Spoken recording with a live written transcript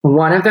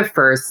One of the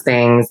first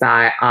things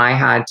that I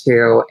had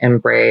to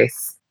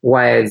embrace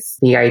was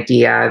the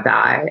idea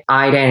that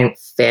I didn't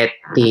fit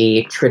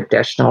the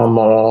traditional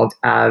mold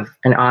of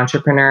an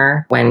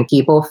entrepreneur. When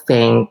people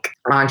think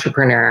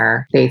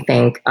entrepreneur, they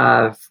think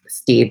of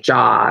Steve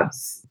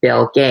Jobs,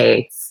 Bill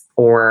Gates,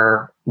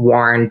 or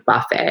Warren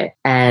Buffett.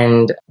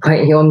 And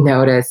what you'll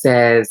notice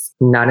is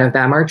none of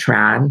them are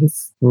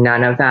trans,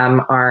 none of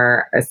them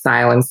are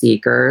asylum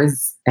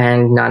seekers,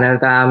 and none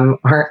of them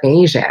are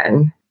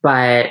Asian.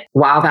 But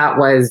while that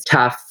was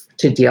tough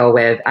to deal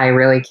with, I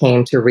really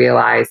came to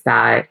realize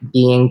that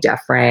being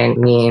different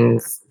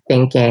means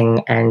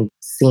thinking and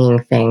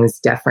seeing things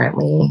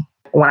differently.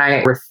 When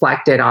I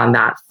reflected on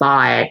that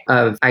thought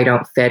of I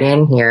don't fit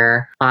in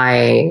here,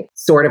 I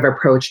sort of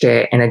approached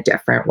it in a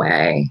different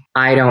way.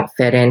 I don't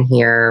fit in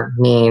here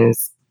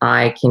means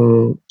I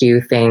can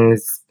do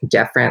things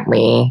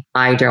differently.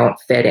 I don't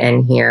fit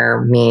in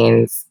here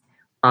means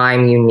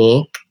I'm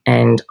unique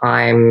and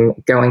I'm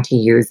going to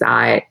use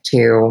that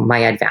to my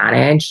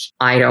advantage.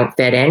 I don't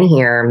fit in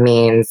here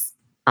means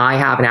I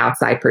have an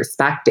outside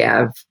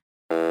perspective.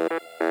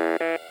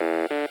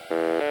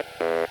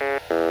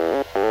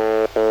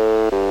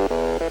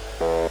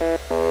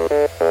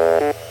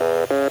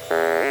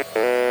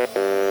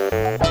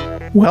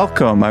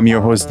 Welcome, I'm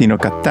your host Dino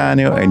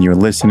Cattaneo, and you're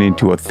listening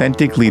to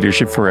Authentic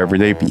Leadership for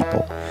Everyday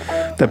People,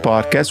 the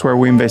podcast where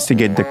we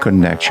investigate the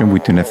connection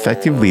between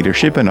effective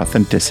leadership and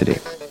authenticity.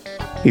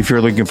 If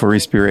you're looking for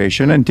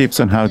inspiration and tips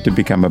on how to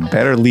become a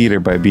better leader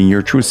by being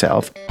your true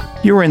self,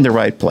 you're in the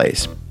right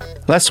place.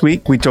 Last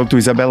week, we talked to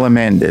Isabella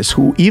Mendez,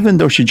 who, even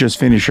though she just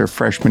finished her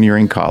freshman year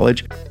in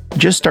college,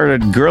 just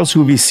started Girls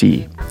Who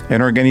VC,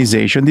 an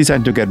organization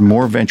designed to get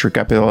more venture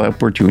capital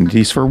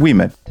opportunities for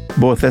women,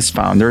 both as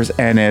founders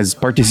and as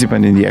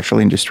participants in the actual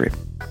industry.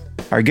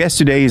 Our guest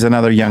today is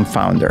another young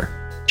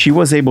founder. She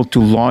was able to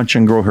launch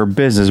and grow her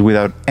business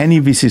without any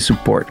VC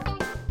support.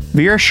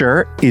 Vyra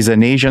Scher is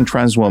an Asian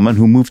trans woman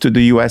who moved to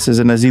the US as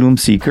an asylum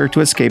seeker to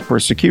escape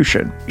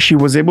persecution. She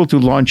was able to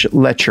launch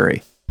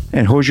Lechery,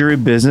 an hosiery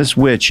business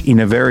which,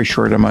 in a very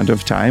short amount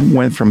of time,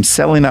 went from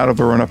selling out of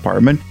her own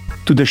apartment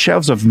to the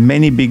shelves of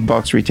many big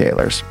box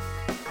retailers.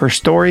 Her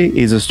story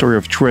is a story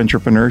of true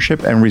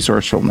entrepreneurship and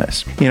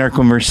resourcefulness. In our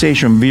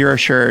conversation, Vyra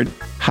shared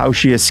how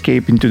she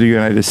escaped into the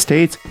United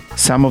States,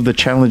 some of the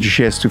challenges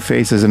she has to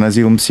face as an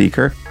asylum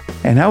seeker,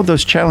 and how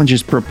those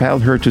challenges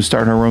propelled her to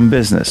start her own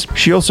business.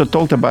 She also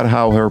talked about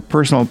how her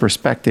personal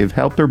perspective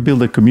helped her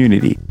build a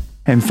community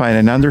and find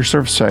an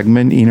underserved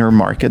segment in her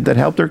market that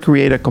helped her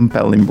create a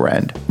compelling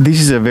brand. This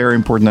is a very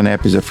important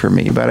episode for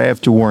me, but I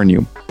have to warn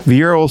you.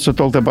 Vyra also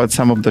talked about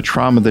some of the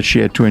trauma that she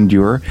had to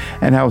endure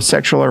and how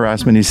sexual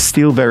harassment is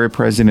still very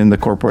present in the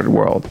corporate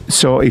world.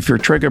 So if you're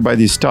triggered by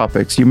these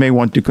topics, you may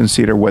want to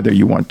consider whether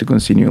you want to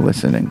continue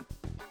listening.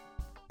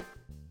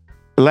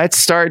 Let's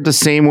start the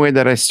same way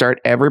that I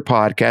start every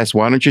podcast.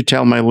 Why don't you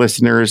tell my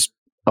listeners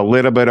a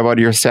little bit about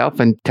yourself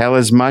and tell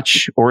as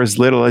much or as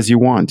little as you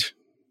want?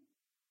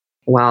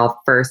 Well,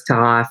 first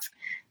off,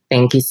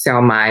 thank you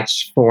so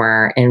much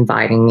for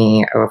inviting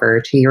me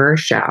over to your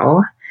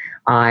show.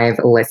 I've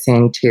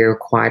listened to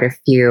quite a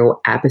few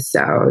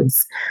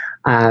episodes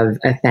of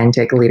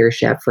Authentic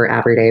Leadership for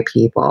Everyday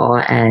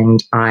People,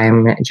 and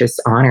I'm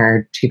just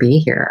honored to be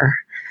here.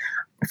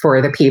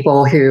 For the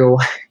people who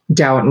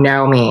don't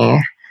know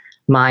me,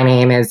 my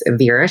name is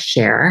Vyra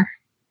Scher.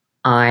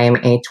 I'm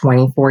a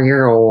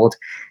 24-year-old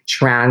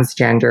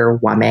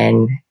transgender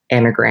woman,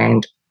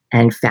 immigrant,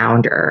 and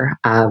founder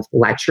of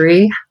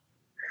Lechery.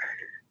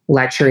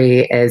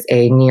 Lechery is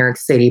a New York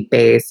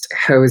City-based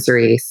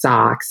hosiery,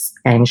 socks,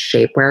 and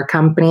shapewear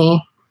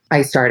company.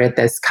 I started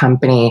this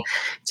company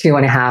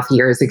 2.5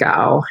 years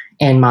ago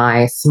in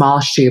my small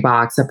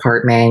shoebox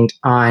apartment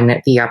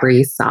on the Upper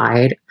East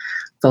Side,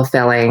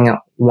 fulfilling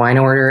one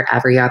order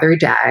every other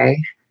day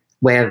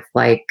with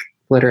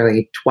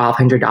literally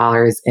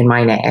 $1,200 in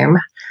my name.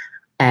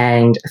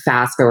 And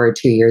fast forward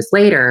 2 years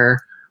later,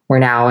 we're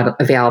now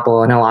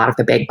available in a lot of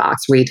the big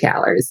box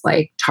retailers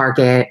like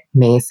Target,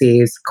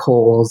 Macy's,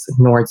 Kohl's,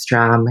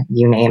 Nordstrom,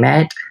 you name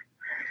it.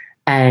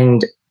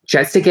 And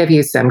just to give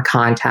you some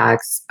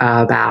context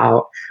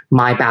about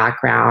my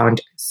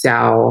background,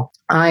 so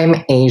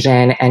I'm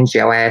Asian and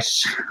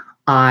Jewish.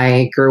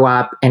 I grew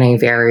up in a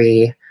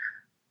very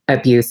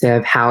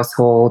abusive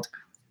household.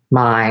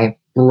 My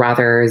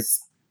brother's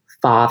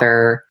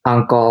father,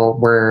 uncle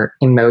were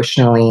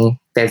emotionally,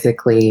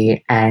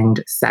 physically,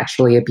 and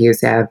sexually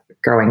abusive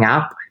growing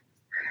up.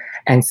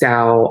 And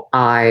so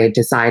I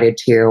decided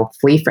to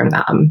flee from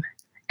them.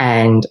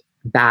 And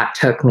that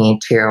took me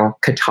to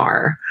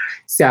Qatar.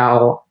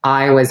 So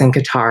I was in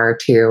Qatar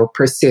to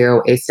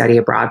pursue a study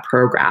abroad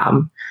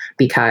program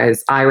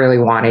because I really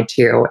wanted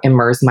to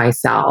immerse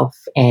myself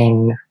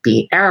in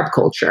the Arab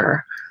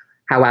culture.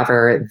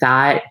 However,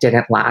 that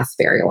didn't last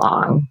very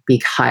long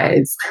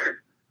because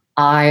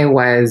I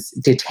was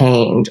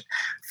detained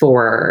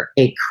for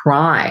a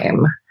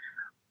crime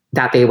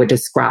that they would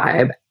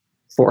describe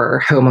for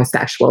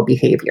homosexual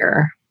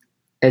behavior.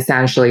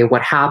 Essentially,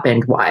 what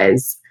happened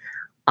was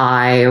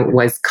I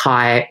was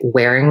caught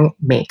wearing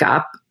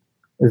makeup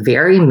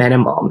very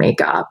minimal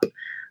makeup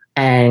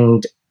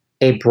and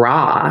a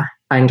bra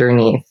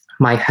underneath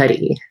my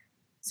hoodie.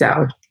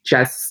 So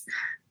just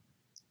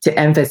to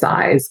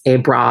emphasize, a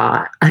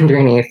bra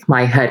underneath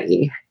my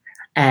hoodie.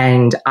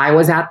 And I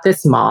was at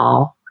this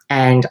mall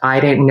and I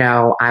didn't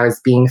know I was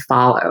being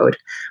followed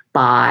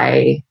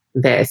by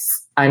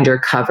this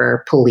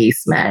undercover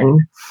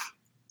policeman.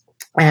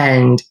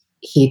 And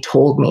he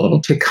told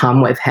me to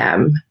come with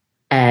him.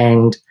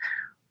 And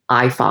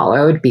I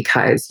followed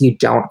because you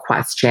don't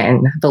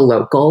question the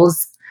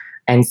locals.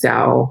 And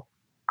so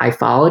I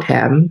followed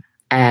him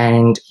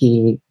and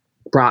he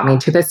brought me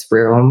to this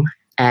room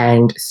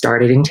and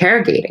started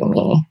interrogating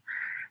me.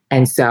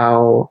 And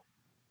so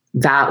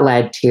that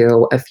led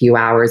to a few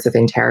hours of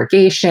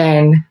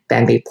interrogation.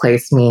 Then they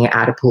placed me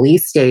at a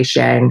police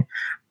station.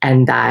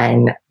 And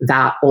then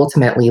that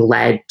ultimately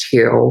led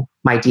to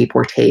my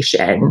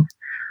deportation.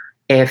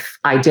 If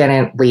I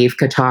didn't leave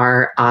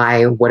Qatar,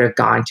 I would have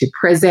gone to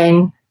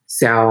prison.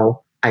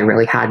 So I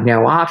really had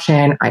no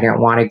option. I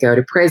didn't want to go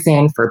to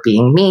prison for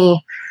being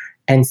me.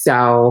 And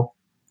so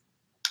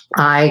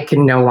I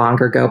can no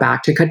longer go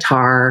back to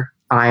Qatar.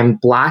 I'm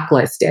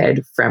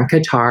blacklisted from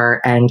Qatar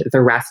and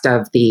the rest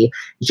of the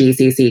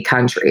GCC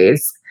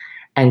countries.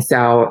 And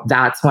so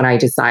that's when I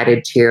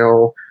decided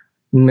to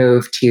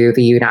move to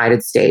the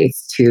United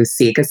States to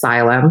seek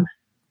asylum.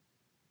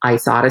 I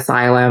sought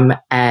asylum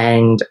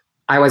and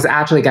I was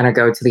actually going to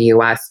go to the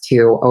US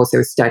to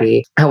also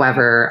study.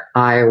 However,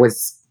 I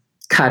was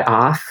cut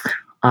off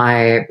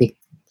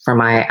from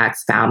my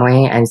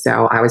ex-family. And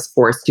so I was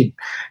forced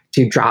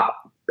to drop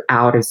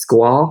out of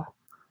school.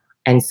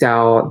 And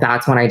so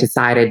that's when I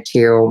decided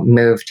to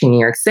move to New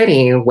York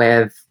City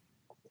with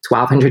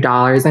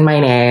 $1,200 in my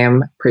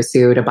name,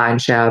 pursued a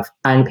bunch of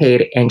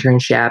unpaid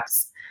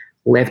internships,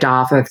 lived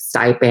off of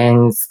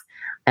stipends.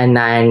 And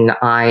then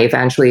I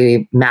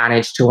eventually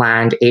managed to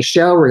land a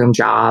showroom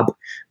job,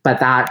 but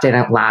that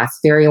didn't last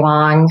very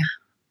long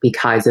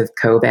because of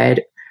COVID.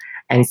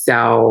 And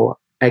so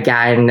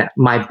again,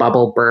 my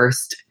bubble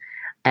burst.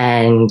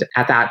 And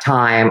at that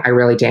time, I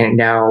really didn't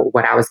know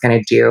what I was going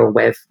to do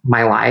with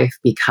my life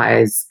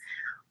because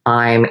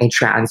I'm a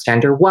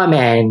transgender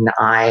woman.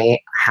 I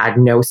had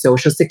no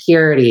social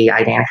security. I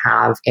didn't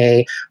have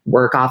a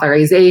work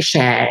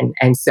authorization.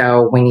 And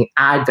so when you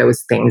add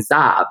those things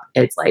up,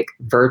 it's like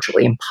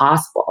virtually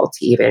impossible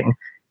to even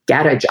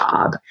get a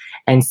job.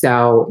 And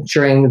so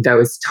during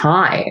those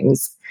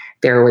times,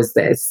 there was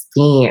this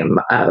theme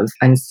of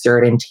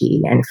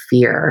uncertainty and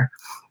fear.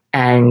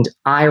 And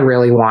I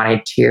really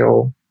wanted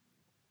to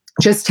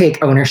just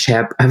take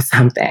ownership of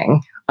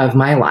something of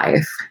my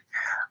life.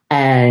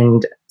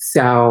 And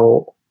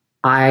so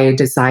I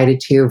decided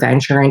to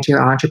venture into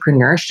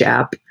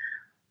entrepreneurship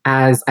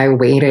as I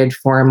waited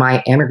for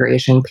my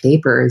immigration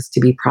papers to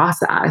be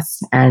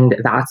processed. And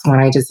that's when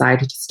I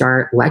decided to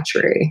start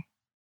Letchery.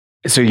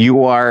 So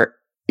you are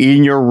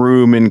in your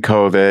room in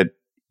COVID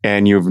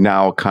and you've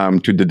now come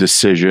to the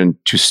decision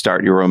to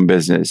start your own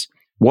business.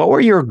 What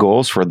were your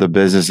goals for the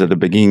business at the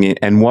beginning,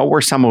 and what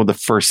were some of the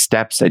first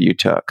steps that you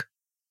took?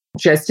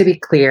 Just to be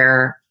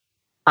clear,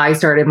 I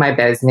started my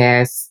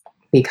business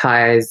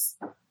because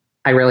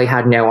I really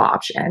had no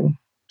option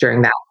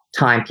during that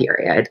time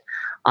period.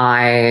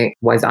 I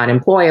was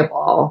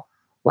unemployable,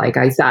 like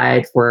I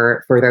said,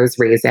 for those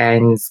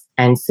reasons.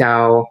 And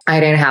so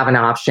I didn't have an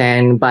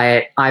option,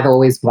 but I've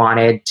always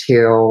wanted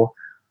to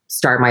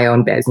start my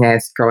own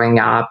business growing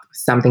up,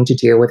 something to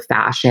do with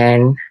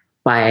fashion.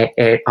 But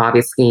it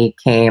obviously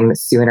came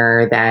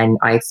sooner than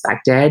I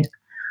expected.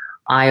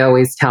 I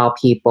always tell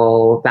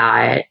people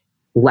that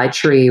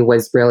Letchery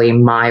was really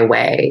my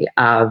way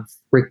of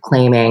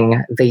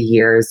reclaiming the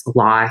years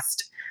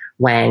lost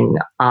when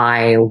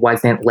I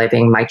wasn't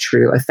living my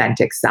true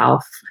authentic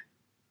self.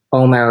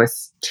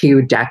 Almost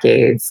 2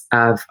 decades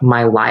of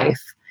my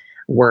life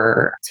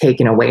were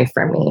taken away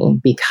from me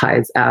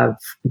because of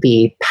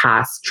the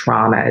past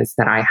traumas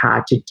that I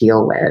had to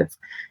deal with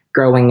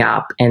growing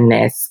up in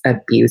this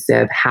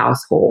abusive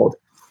household.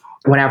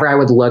 Whenever I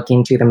would look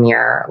into the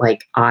mirror,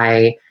 like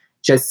I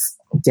just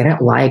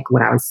didn't like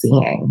what I was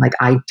seeing. Like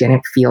I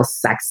didn't feel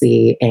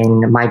sexy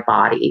in my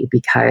body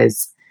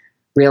because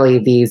really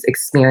these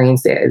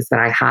experiences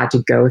that I had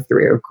to go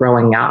through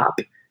growing up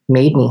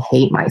made me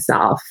hate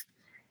myself.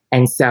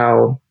 And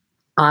so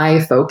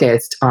I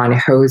focused on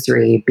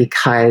hosiery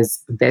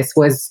because this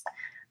was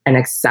an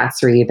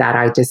accessory that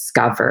I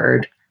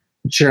discovered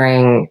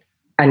during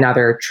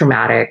another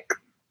traumatic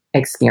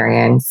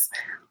experience.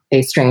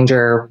 A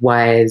stranger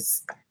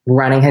was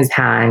running his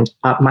hand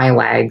up my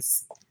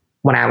legs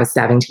when I was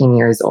 17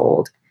 years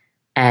old.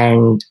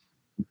 And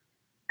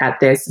at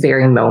this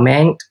very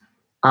moment,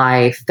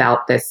 I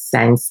felt this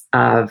sense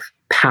of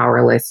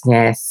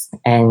powerlessness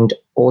and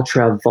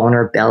ultra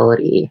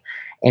vulnerability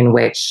in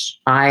which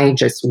I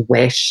just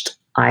wished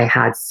I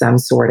had some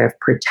sort of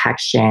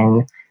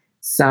protection,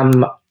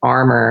 some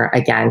armor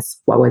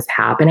against what was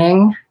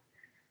happening.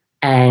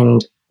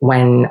 And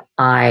when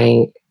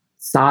I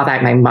saw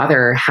that my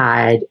mother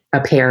had a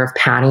pair of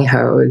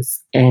pantyhose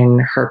in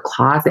her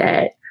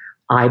closet,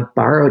 I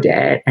borrowed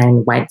it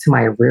and went to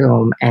my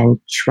room and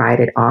tried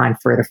it on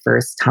for the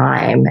first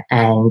time.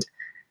 And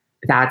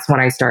that's when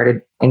I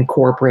started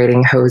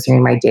incorporating hosiery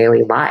in my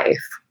daily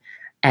life.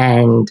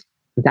 And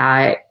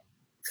that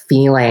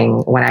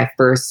feeling when I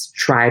first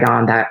tried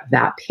on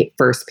that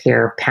first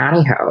pair of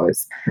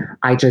pantyhose,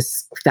 I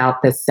just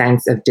felt this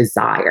sense of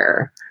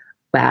desire,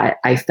 that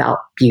I felt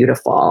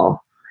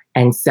beautiful.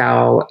 And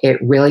so it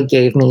really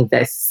gave me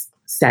this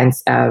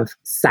sense of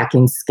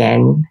second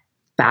skin,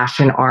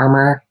 fashion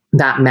armor.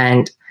 That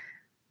meant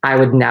I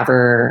would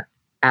never,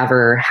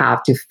 ever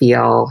have to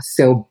feel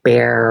so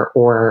bare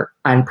or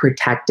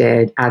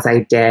unprotected as I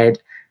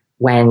did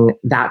when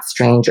that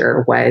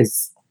stranger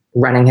was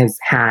running his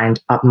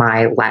hand up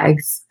my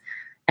legs.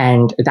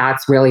 And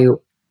that's really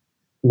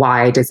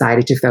why I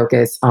decided to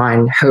focus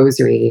on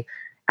hosiery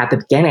at the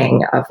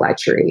beginning of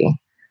Lechery.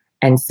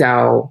 And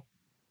so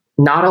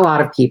not a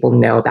lot of people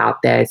know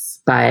about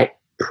this, but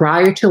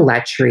prior to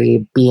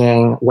Lechery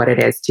being what it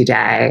is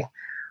today,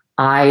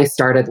 I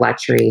started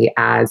Lechery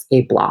as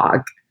a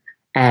blog,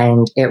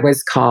 and it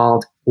was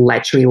called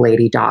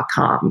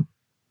LecheryLady.com.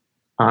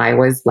 I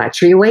was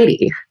Lechery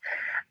Lady.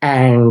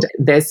 And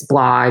this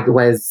blog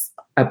was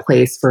a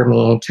place for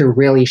me to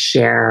really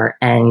share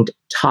and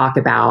talk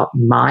about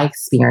my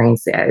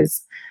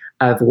experiences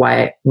of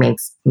what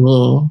makes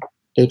me,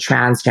 a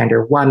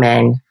transgender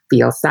woman,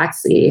 feel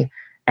sexy.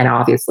 And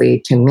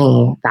obviously, to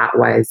me, that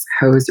was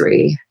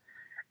hosiery.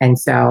 And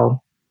so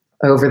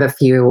over the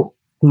few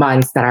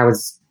months that I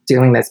was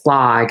doing this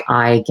blog,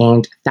 I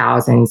gained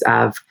thousands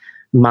of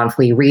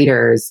monthly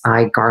readers.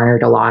 I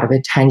garnered a lot of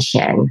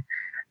attention.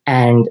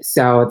 And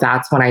so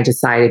that's when I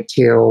decided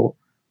to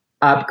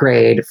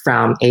upgrade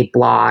from a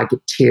blog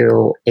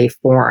to a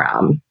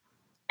forum.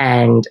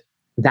 And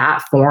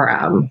that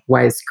forum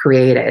was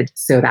created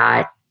so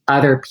that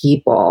other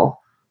people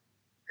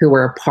who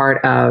were a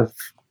part of,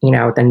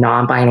 the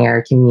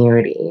non-binary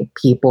community,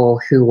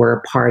 people who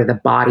were part of the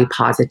body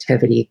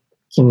positivity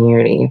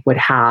community, would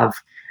have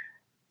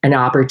an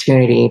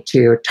opportunity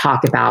to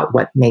talk about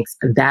what makes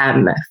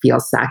them feel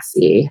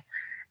sexy.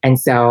 And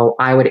so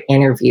I would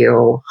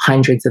interview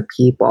hundreds of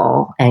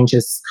people and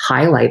just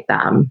highlight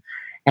them.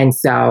 And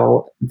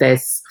so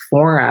this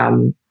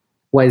forum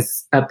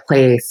was a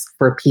place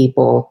for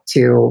people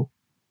to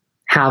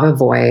have a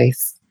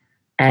voice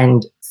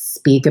and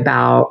speak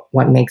about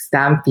what makes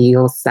them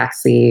feel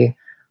sexy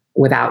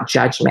without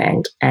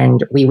judgment.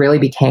 And we really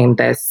became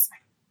this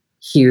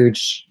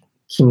huge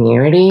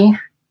community.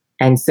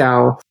 And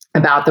so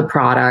about the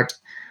product,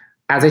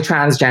 as a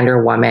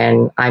transgender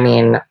woman,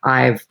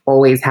 I've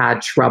always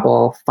had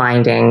trouble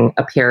finding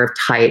a pair of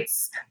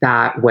tights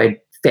that would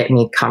fit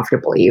me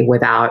comfortably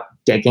without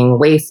digging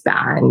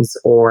waistbands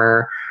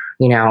or,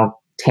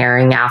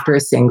 tearing after a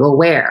single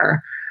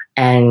wear.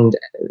 And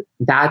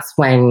that's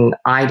when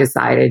I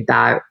decided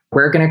that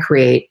we're going to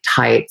create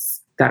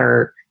tights that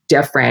are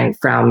different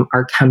from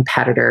our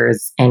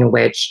competitors, in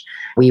which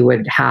we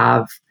would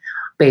have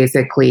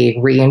basically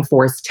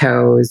reinforced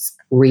toes,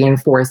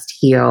 reinforced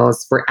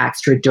heels for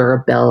extra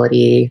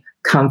durability,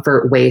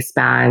 comfort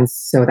waistbands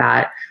so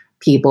that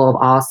people of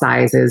all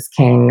sizes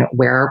can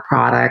wear our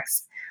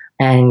products,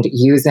 and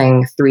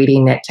using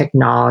 3D knit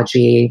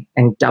technology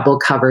and double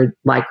covered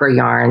lycra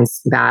yarns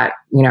that,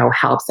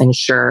 helps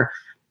ensure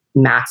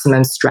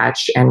maximum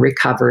stretch and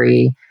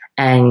recovery.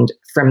 And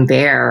from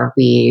there,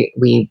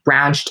 we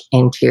branched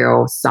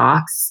into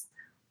socks,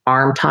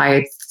 arm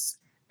tights,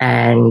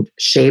 and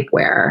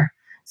shapewear.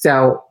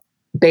 So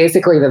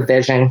basically the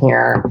vision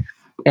here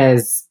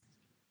is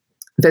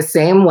the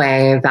same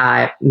way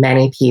that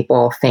many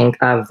people think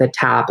of the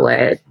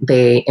tablet,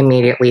 they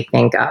immediately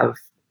think of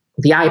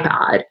the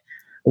iPad.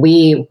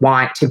 We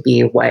want to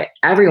be what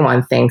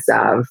everyone thinks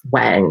of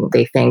when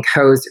they think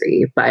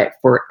hosiery, but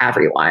for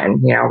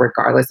everyone,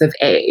 regardless of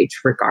age,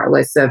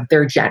 regardless of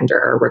their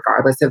gender,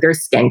 regardless of their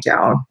skin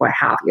tone, what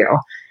have you.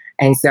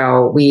 And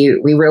so we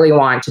really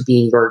want to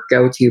be your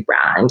go-to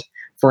brand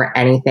for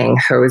anything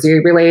hosiery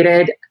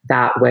related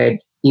that would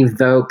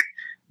evoke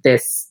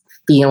this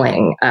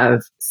feeling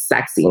of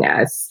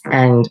sexiness.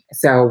 And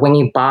so when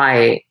you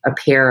buy a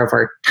pair of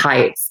our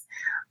tights,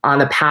 on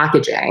the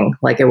packaging,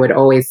 like it would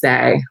always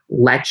say,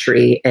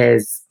 Lechery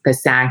is the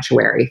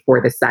sanctuary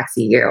for the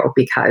sexy you,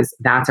 because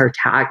that's our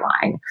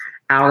tagline.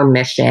 Our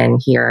mission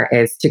here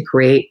is to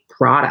create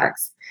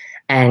products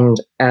and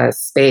a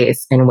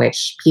space in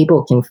which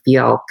people can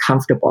feel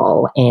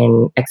comfortable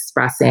in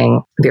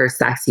expressing their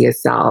sexiest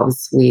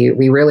selves. We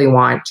really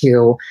want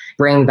to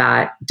bring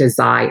that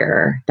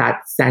desire,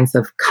 that sense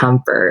of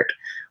comfort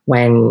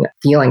when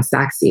feeling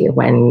sexy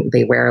when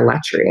they wear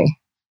Lechery.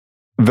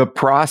 The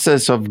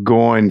process of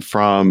going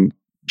from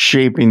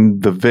shaping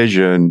the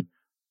vision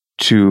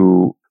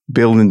to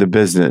building the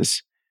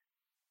business,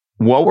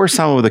 what were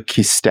some of the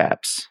key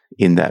steps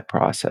in that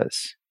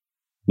process?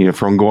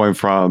 From going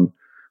from,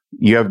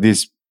 you have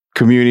this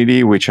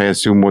community, which I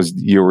assume was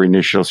your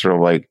initial sort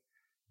of like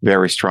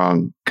very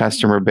strong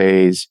customer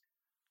base,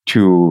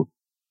 to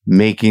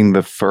making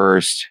the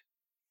first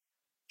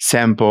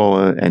sample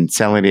and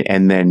selling it.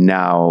 And then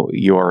now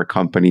you're a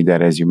company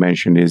that, as you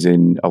mentioned, is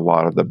in a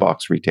lot of the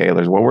box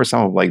retailers. What were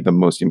some of like the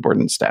most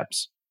important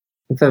steps?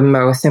 The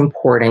most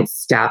important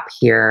step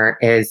here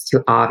is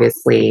to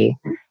obviously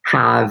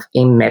have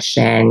a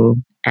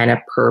mission and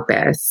a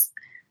purpose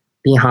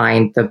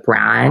behind the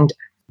brand.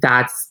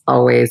 That's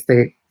always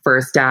the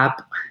first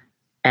step.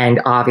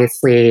 And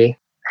obviously,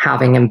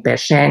 having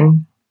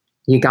ambition.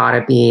 You got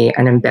to be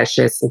an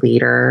ambitious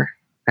leader,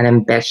 an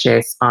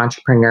ambitious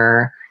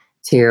entrepreneur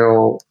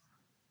to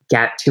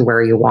get to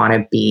where you want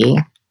to be.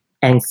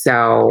 And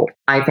so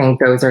I think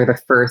those are the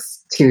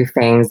first two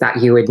things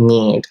that you would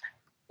need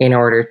in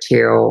order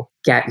to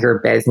get your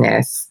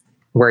business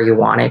where you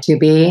want it to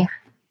be.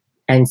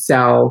 And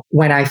so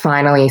when I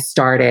finally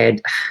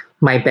started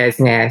my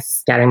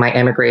business, getting my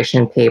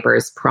immigration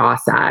papers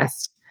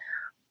processed,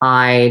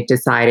 I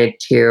decided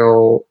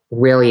to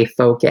really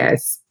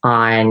focus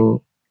on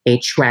a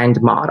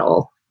trend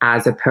model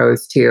as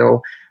opposed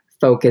to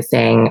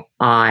focusing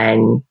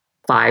on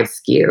 5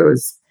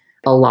 SKUs.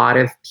 A lot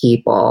of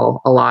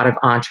people, a lot of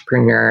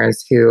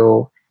entrepreneurs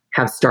who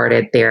have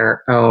started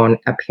their own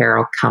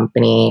apparel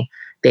company,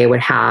 they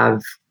would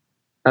have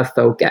a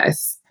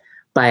focus.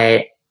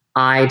 But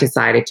I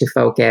decided to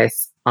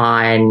focus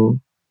on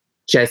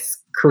just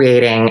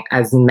creating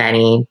as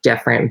many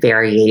different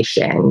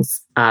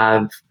variations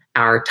of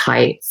our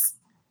tights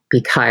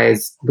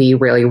because we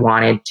really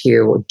wanted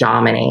to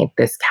dominate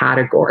this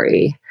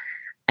category.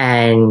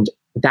 And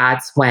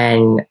that's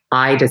when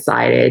I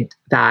decided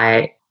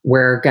that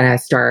we're going to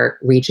start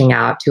reaching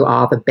out to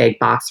all the big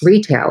box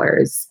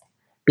retailers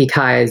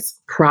because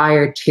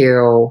prior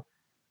to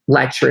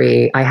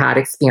Letchery, I had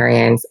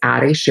experience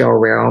at a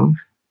showroom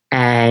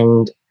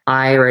and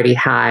I already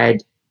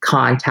had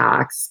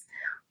contacts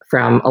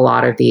from a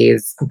lot of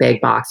these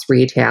big box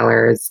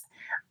retailers.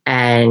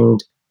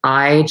 And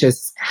I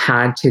just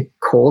had to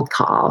cold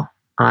call.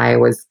 I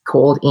was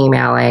cold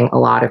emailing a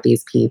lot of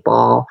these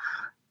people,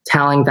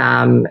 telling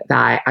them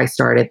that I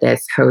started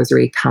this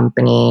hosiery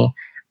company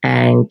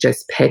and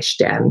just pitched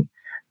in.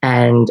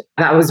 And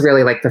that was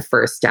really like the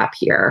first step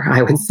here,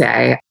 I would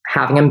say.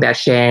 Having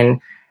ambition,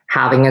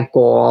 having a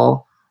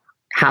goal,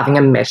 having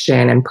a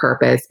mission and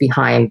purpose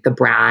behind the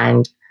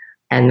brand,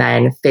 and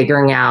then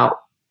figuring out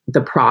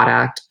the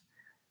product.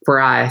 For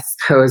us,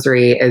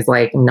 hosiery is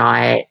like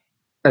not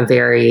a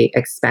very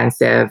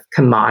expensive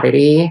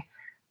commodity.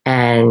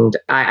 And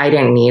I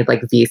didn't need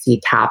like VC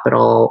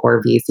capital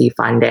or VC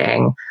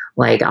funding.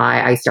 Like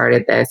I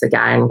started this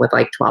again with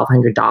like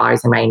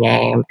 $1,200 in my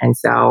name. And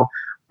so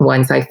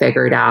once I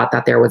figured out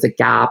that there was a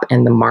gap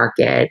in the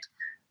market,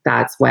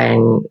 that's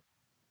when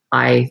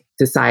I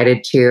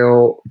decided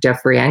to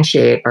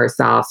differentiate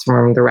ourselves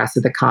from the rest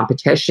of the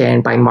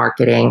competition by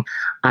marketing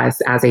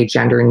us as a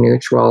gender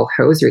neutral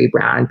hosiery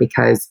brand,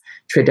 because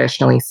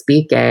traditionally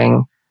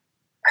speaking,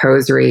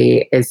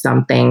 hosiery is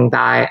something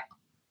that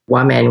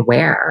women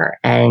wear.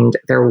 And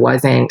there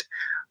wasn't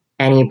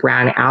any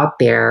brand out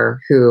there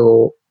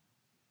who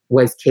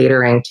was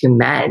catering to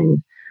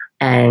men.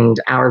 And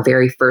our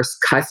very first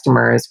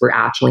customers were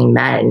actually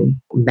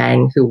men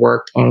who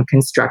worked in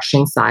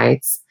construction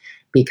sites,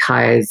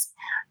 because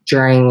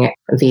during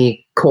the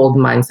cold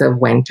months of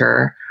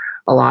winter,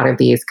 a lot of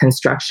these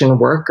construction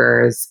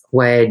workers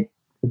would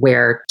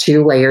wear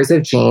 2 layers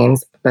of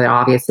jeans, but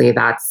obviously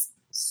that's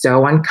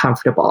so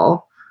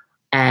uncomfortable.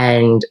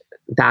 And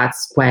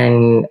that's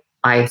when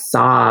I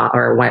saw,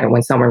 or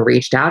when someone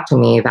reached out to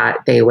me, that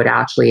they would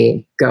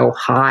actually go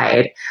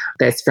hide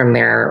this from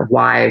their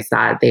wives,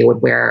 that they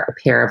would wear a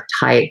pair of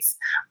tights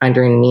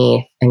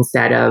underneath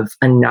instead of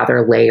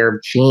another layer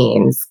of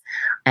jeans.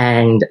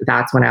 And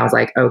that's when I was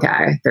like,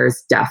 okay,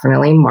 there's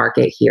definitely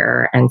market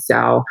here. And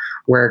so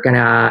we're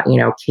gonna,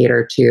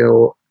 cater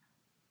to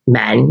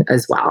men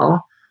as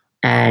well.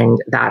 And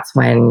that's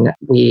when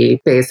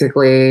we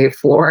basically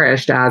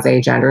flourished as a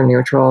gender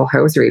neutral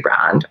hosiery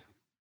brand.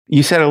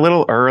 You said a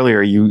little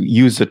earlier, you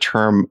used the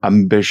term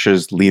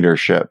ambitious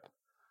leadership,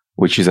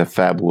 which is a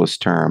fabulous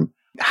term.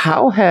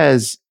 How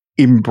has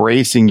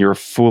embracing your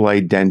full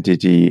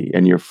identity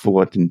and your full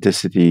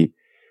authenticity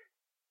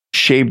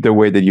shaped the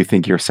way that you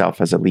think yourself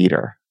as a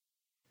leader?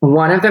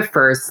 One of the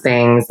first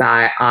things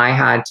that I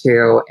had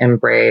to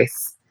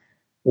embrace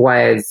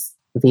was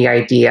the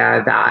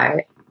idea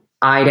that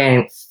I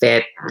didn't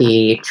fit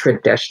the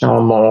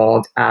traditional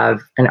mold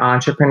of an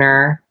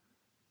entrepreneur.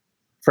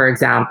 For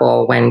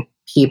example, when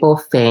people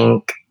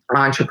think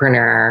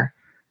entrepreneur,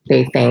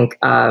 they think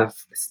of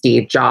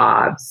Steve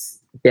Jobs,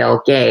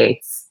 Bill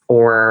Gates,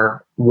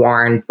 or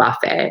Warren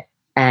Buffett.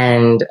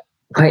 And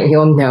what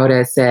you'll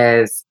notice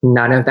is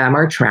none of them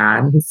are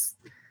trans,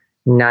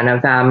 none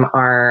of them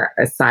are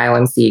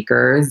asylum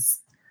seekers,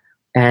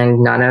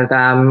 and none of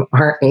them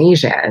are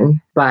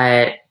Asian.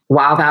 But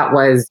while that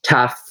was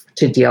tough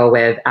to deal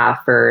with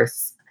at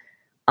first,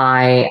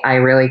 I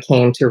really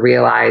came to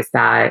realize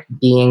that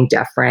being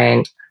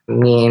different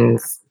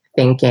means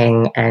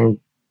thinking and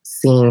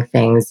seeing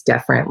things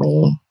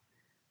differently.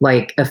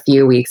 like a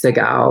few weeks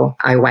ago,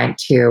 I went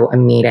to a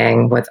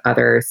meeting with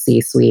other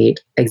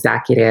C-suite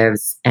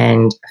executives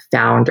and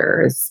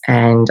founders,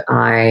 and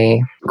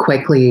I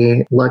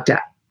quickly looked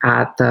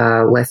at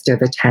the list of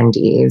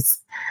attendees,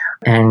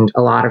 and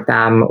a lot of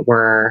them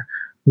were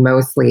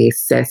mostly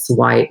cis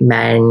white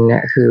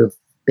men who've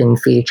been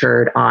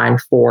featured on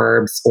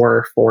Forbes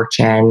or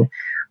Fortune.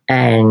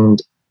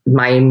 And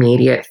my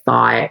immediate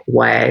thought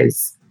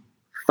was,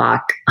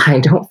 fuck,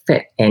 I don't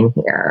fit in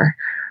here.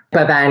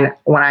 But then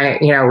when I,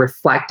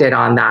 reflected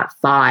on that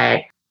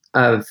thought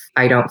of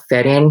I don't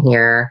fit in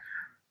here,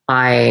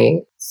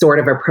 I sort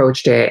of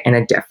approached it in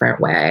a different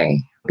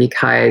way,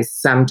 because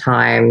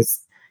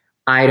sometimes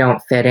I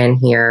don't fit in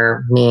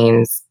here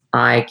means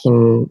I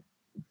can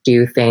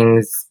do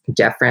things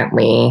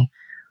differently.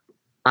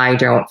 I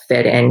don't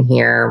fit in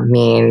here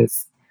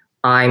means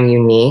I'm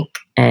unique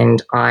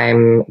and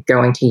I'm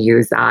going to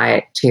use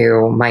that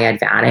to my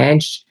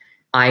advantage.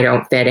 I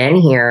don't fit in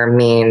here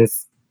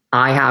means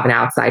I have an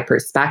outside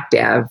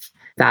perspective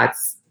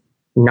that's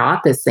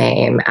not the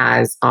same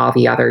as all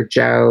the other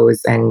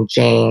Joes and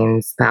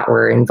Janes that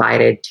were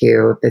invited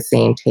to the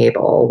same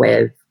table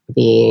with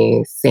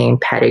the same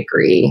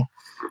pedigree.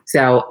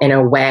 So in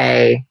a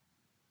way,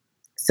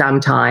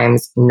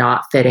 sometimes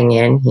not fitting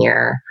in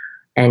here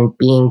and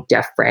being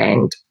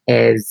different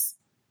is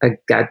a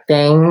good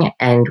thing.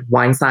 And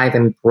once I've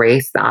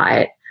embraced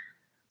that,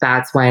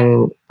 that's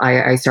when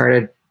I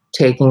started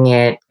taking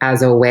it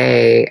as a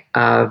way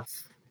of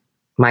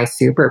my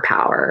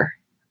superpower.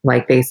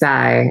 Like they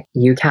say,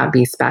 you can't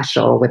be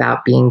special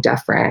without being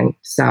different.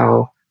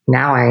 So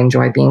now I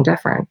enjoy being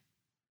different.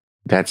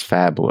 That's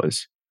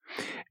fabulous.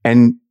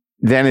 And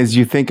then as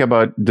you think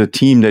about the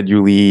team that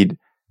you lead,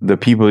 the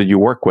people that you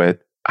work with,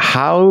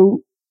 how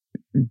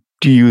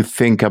do you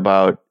think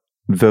about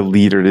the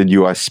leader that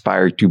you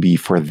aspire to be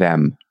for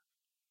them?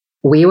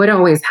 We would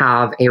always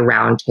have a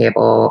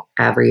roundtable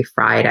every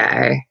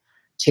Friday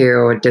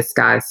to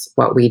discuss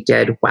what we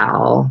did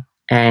well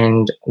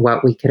and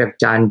what we could have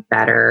done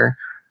better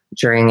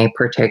during a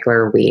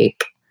particular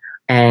week.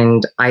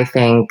 And I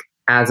think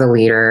as a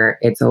leader,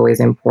 it's always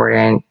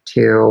important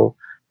to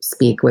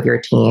speak with your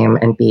team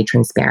and be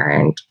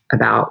transparent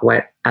about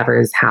whatever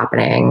is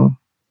happening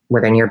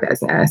within your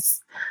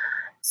business.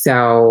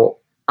 So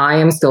I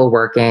am still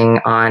working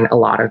on a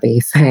lot of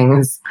these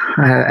things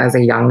as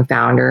a young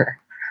founder.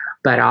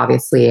 But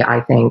obviously,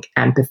 I think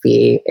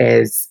empathy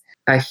is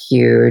a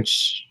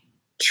huge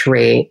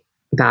trait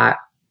that,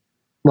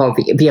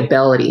 the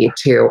ability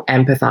to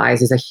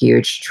empathize is a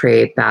huge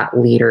trait that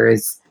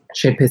leaders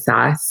should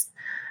possess,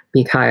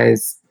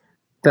 because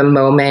the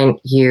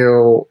moment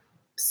you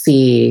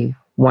see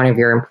one of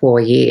your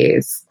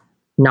employees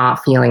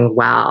not feeling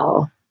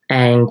well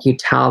and you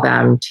tell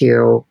them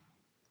to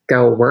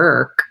go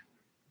work,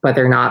 but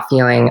they're not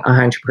feeling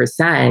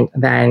 100%,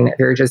 then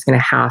they're just going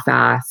to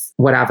half-ass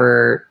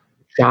whatever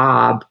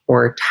job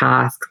or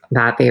task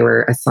that they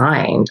were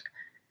assigned.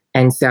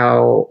 And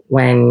so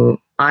when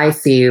I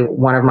see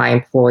one of my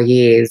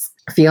employees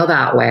feel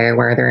that way,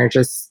 where they're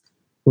just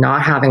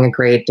not having a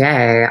great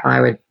day,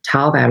 I would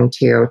tell them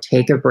to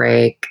take a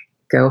break,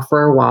 go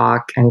for a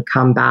walk, and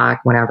come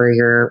back whenever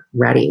you're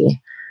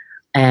ready.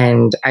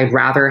 And I'd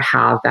rather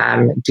have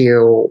them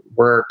do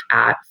work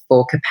at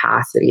full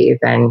capacity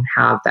than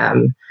have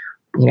them,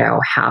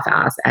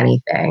 half-ass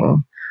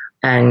anything.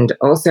 And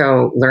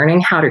also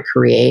learning how to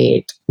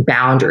create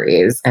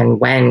boundaries and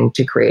when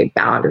to create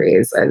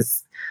boundaries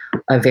is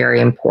a very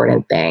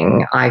important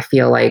thing. I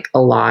feel like a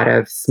lot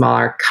of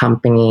smaller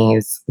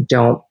companies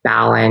don't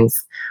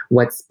balance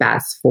what's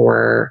best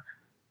for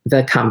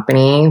the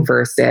company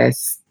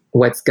versus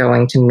what's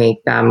going to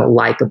make them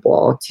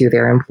likable to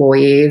their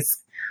employees.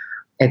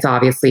 It's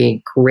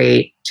obviously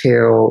great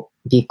to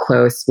be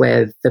close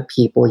with the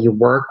people you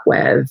work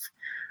with,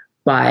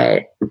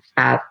 but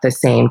at the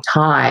same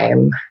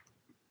time,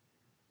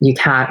 you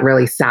can't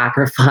really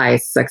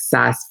sacrifice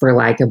success for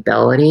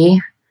likability,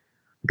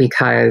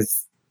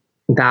 because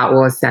that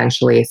will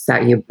essentially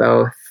set you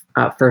both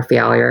up for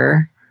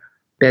failure.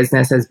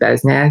 Business is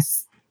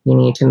business. You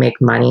need to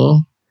make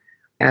money.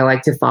 I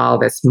like to follow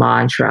this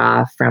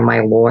mantra from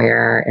my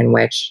lawyer, in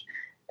which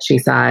she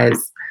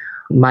says,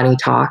 money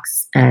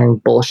talks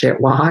and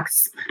bullshit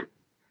walks.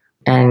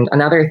 And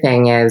another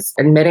thing is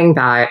admitting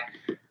that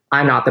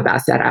I'm not the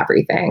best at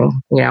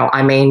everything.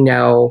 I may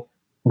know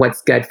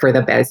what's good for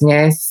the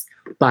business,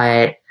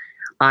 but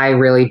I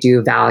really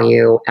do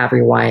value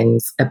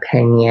everyone's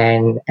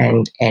opinion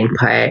and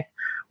input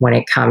when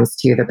it comes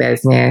to the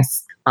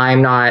business.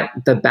 I'm not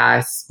the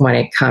best when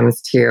it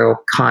comes to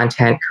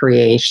content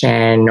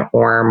creation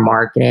or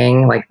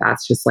marketing. Like,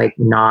 that's just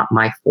not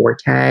my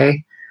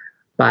forte.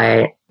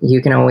 But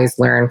you can always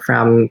learn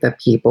from the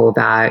people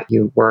that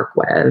you work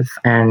with.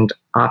 And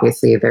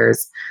obviously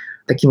there's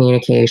the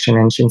communication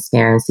and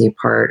transparency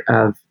part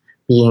of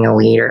being a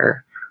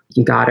leader.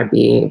 You got to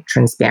be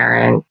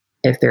transparent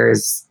if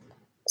there's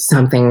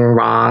something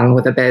wrong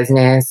with a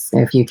business,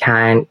 if you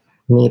can't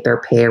meet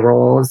their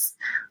payrolls,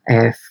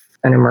 if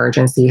an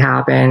emergency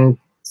happened.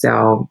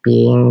 So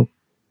being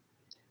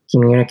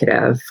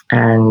communicative,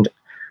 and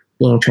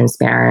being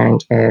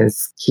transparent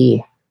is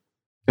key.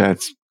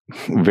 That's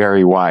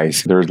very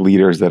wise. There's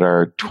leaders that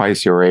are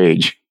twice your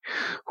age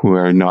who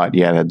are not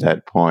yet at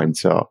that point.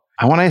 So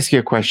I want to ask you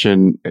a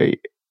question.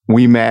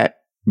 We met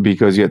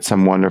because you had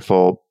some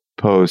wonderful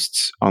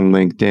posts on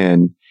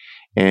LinkedIn.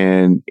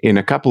 And in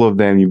a couple of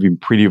them, you've been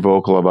pretty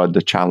vocal about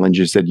the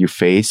challenges that you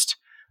faced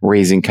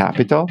raising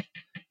capital.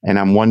 And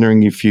I'm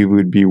wondering if you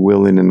would be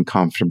willing and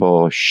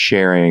comfortable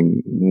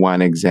sharing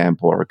one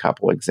example or a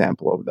couple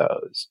examples of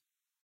those.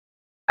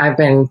 I've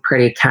been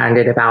pretty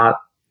candid about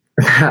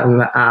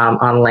them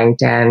on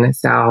LinkedIn,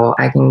 so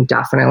I can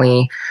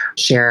definitely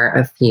share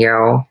a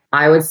few.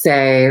 I would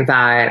say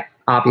that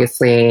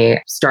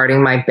obviously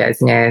starting my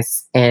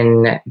business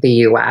in the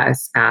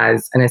US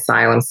as an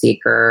asylum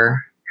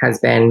seeker has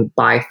been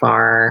by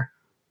far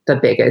the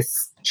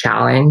biggest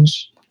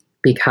challenge,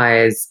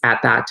 because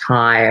at that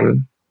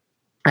time,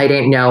 I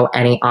didn't know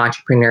any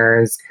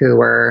entrepreneurs who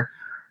were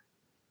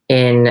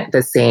in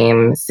the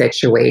same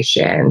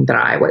situation that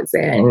I was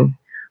in.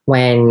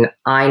 When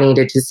I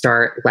needed to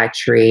start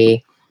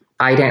Letchery,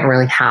 I didn't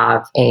really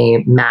have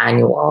a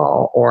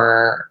manual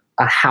or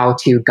a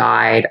how-to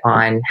guide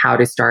on how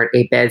to start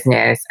a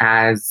business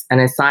as an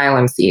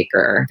asylum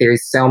seeker.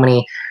 There's so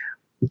many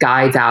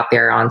guides out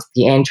there on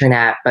the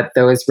internet, but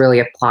those really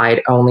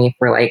applied only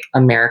for like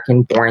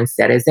American-born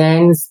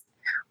citizens.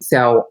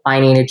 So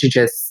I needed to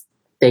just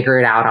figure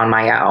it out on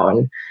my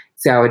own.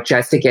 So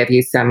just to give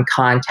you some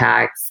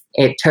context,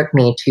 it took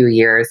me 2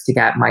 years to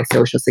get my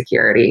Social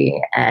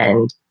Security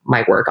and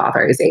my work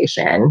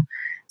authorization.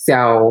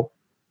 So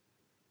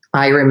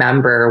I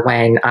remember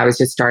when I was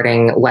just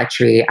starting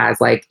Letchery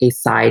as like a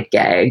side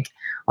gig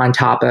on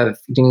top of,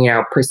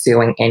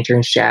 pursuing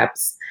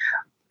internships,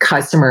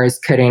 customers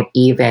couldn't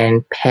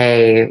even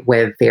pay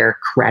with their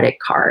credit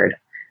card.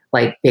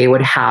 Like they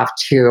would have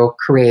to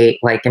create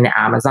like an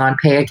Amazon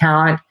Pay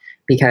account,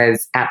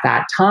 because at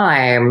that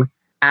time,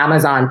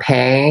 Amazon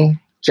Pay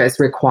just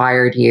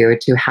required you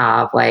to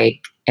have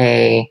like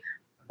a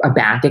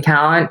bank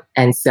account.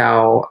 And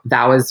so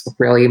that was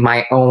really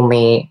my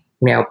only,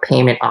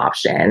 payment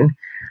option.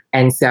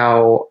 And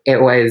so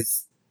it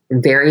was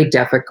very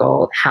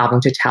difficult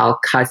having to tell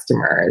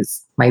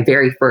customers, my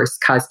very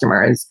first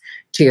customers,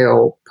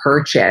 to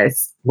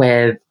purchase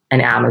with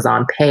an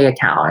Amazon Pay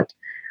account.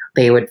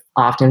 They would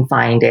often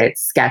find it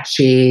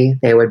sketchy.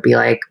 They would be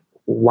like,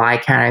 why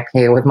can't I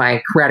pay with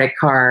my credit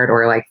card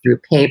or like through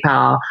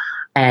PayPal?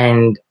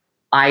 And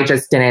I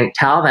just didn't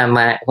tell them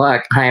that,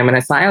 look, I am an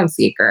asylum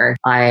seeker.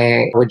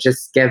 I would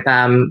just give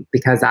them,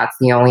 because that's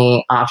the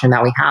only option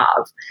that we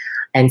have.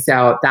 And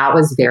so that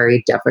was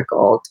very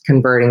difficult,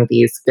 converting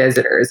these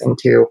visitors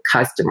into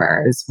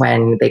customers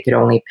when they could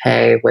only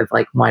pay with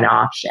like one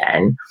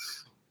option.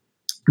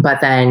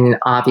 But then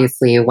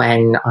obviously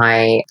when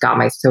I got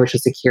my Social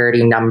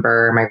Security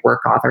number, my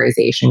work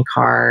authorization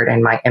card,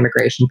 and my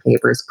immigration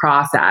papers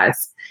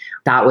processed,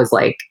 that was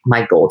like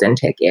my golden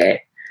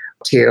ticket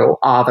to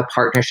all the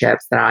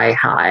partnerships that I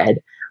had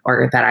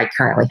or that I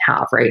currently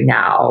have right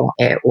now.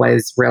 It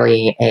was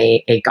really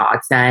a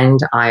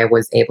godsend. I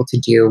was able to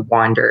do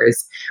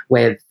wonders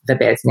with the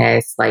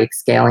business, like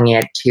scaling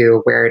it to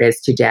where it is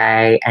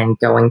today and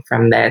going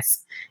from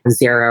this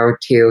 0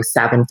 to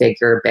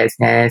 7-figure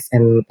business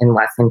in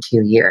less than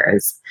 2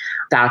 years.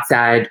 That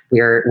said,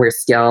 we're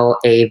still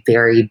a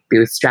very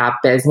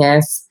bootstrap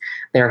business.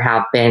 There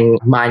have been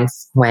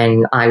months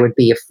when I would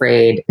be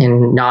afraid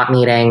in not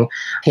meeting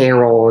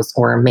payrolls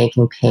or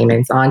making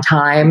payments on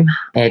time.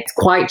 It's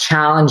quite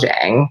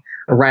challenging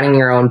running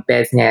your own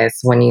business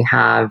when you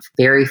have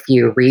very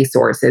few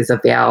resources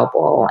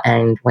available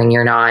and when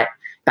you're not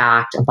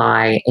backed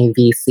by a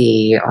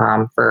VC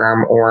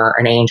firm or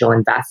an angel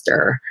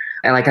investor.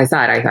 And like I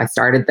said, I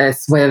started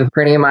this with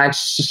pretty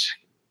much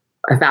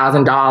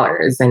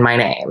 $1,000 in my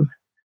name.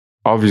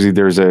 Obviously,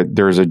 there's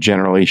a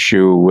general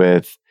issue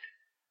with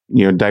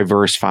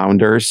diverse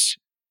founders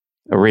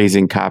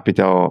raising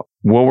capital.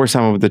 What were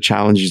some of the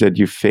challenges that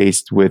you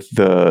faced with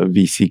the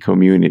VC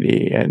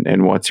community,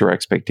 and what's your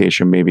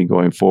expectation maybe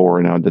going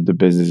forward now that the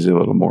business is a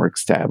little more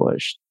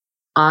established?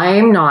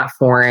 I'm not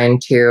foreign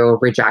to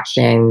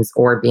rejections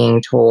or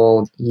being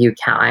told you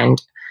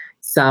can't.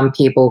 Some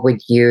people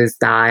would use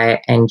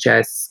that and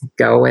just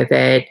go with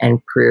it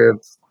and prove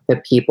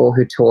the people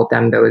who told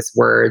them those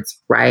words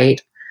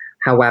right.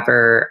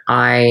 However,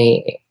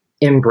 I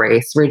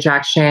embrace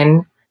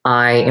rejection.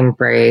 I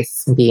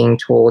embrace being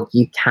told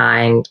you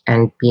can't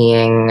and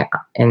being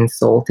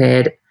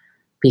insulted,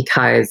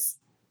 because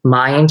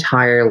my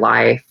entire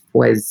life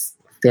was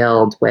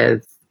filled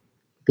with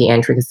the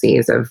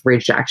intricacies of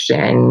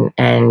rejection,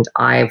 and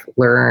I've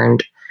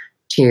learned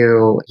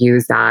to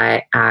use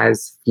that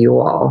as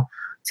fuel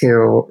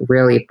to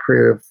really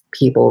prove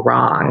people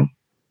wrong.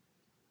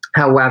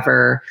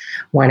 However,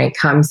 when it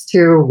comes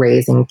to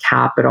raising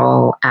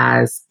capital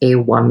as a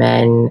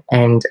woman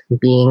and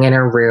being in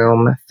a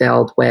room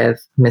filled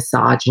with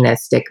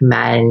misogynistic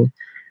men,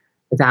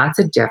 that's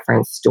a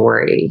different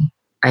story.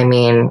 I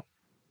mean,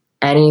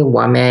 any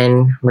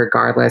woman,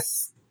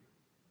 regardless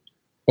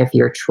if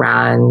you're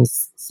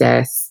trans,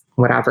 cis,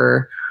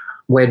 whatever,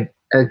 would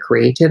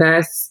agree to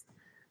this,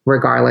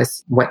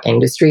 regardless what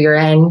industry you're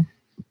in.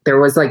 There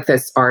was like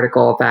this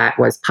article that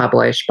was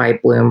published by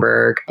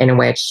Bloomberg in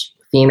which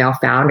female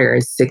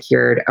founders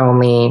secured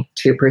only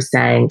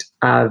 2%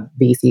 of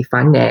VC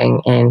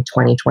funding in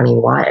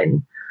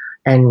 2021.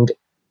 And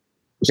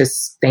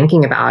just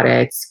thinking about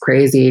it, it's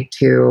crazy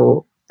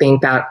to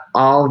think that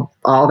all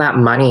that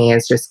money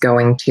is just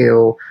going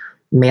to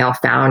male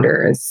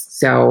founders.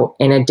 So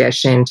in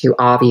addition to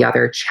all the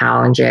other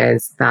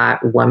challenges that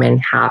women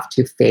have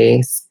to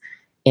face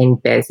in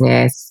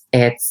business,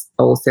 it's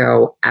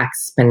also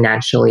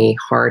exponentially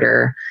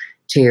harder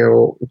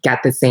to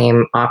get the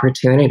same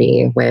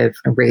opportunity with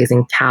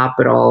raising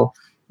capital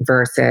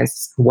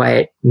versus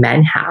what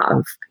men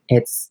have.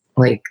 It's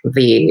like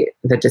the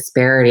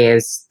disparity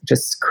is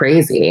just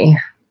crazy.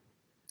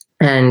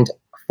 And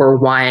for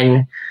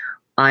one,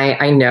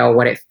 I know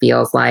what it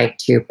feels like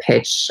to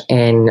pitch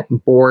in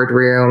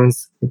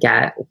boardrooms,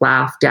 get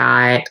laughed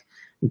at,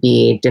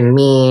 be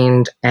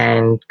demeaned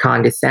and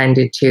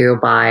condescended to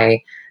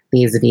by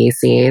these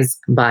VCs.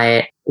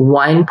 But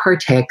one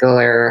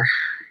particular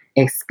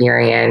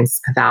experience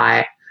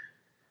that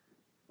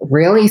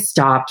really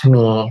stopped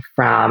me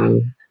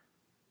from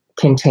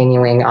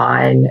continuing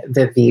on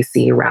the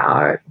VC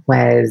route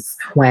was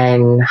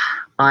when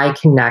I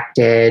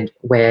connected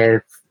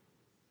with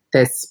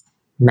this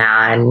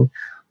man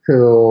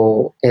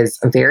who is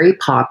very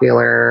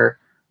popular,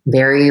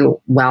 very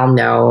well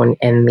known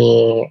in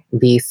the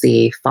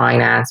VC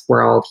finance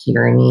world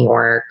here in New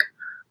York.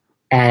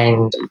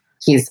 And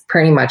he's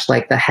pretty much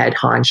like the head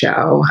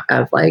honcho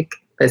of like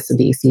this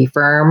VC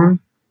firm.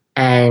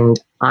 And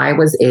I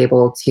was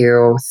able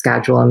to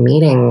schedule a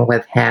meeting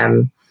with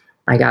him.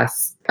 I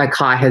guess I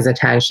caught his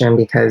attention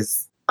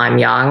because I'm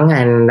young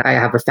and I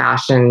have a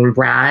fashion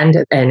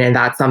brand, and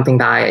that's something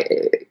that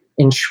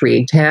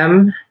intrigued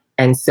him.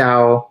 And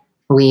so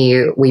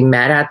we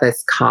met at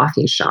this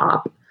coffee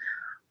shop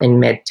in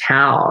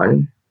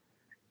Midtown,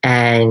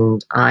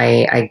 and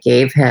I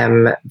gave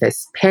him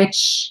this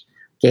pitch,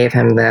 gave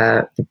him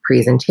the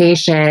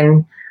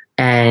presentation,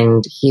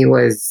 and he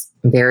was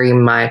very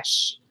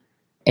much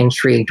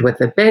intrigued with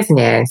the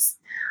business.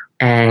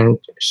 And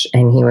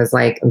he was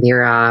like,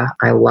 Vyra,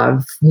 I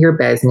love your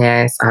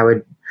business. I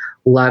would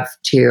love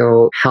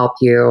to help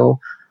you.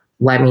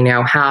 Let me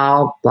know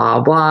how, blah,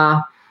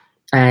 blah.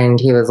 And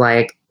he was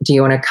like, do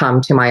you want to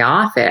come to my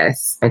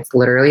office? It's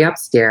literally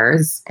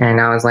upstairs. And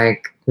I was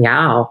like,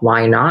 yeah,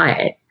 why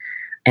not?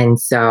 And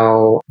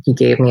so he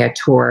gave me a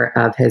tour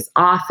of his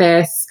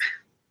office,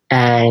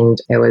 and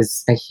it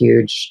was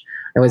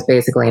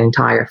basically an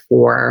entire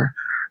floor.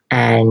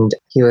 And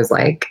he was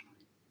like,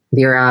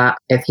 Vyra,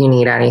 if you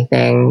need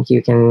anything,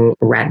 you can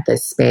rent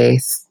this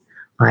space.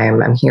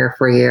 I'm here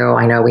for you.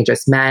 I know we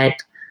just met,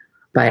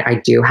 but I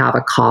do have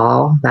a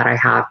call that I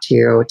have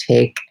to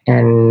take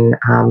in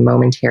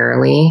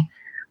momentarily.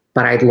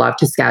 But I'd love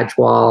to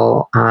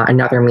schedule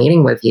another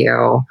meeting with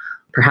you,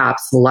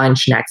 perhaps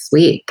lunch next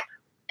week.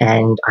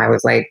 And I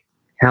was like,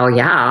 hell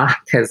yeah.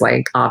 Because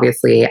like,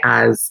 obviously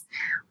as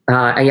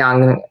a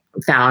young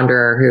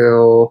founder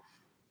who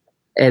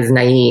is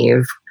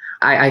naive,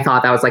 I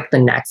thought that was like the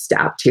next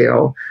step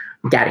to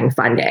getting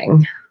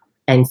funding.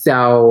 And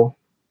so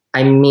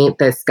I meet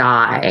this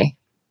guy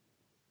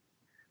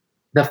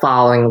the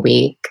following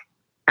week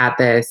at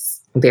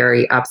this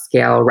very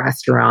upscale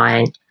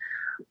restaurant.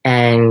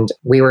 And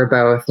we were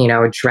both,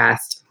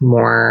 dressed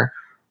more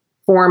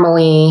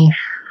formally.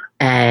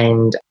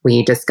 And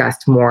we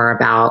discussed more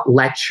about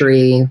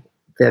luxury,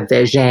 the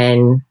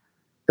vision,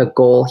 the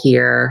goal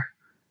here.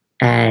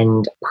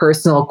 And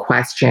personal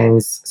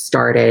questions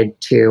started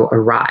to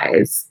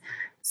arise,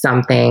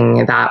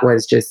 something that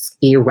was just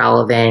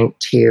irrelevant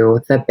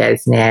to the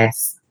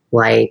business,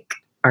 like,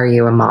 are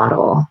you a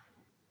model?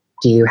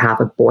 Do you have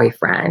a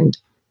boyfriend?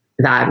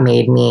 That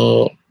made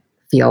me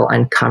feel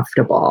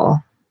uncomfortable.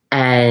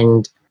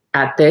 And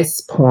at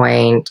this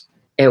point,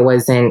 it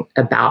wasn't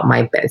about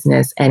my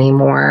business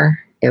anymore.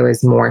 It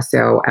was more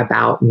so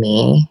about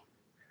me.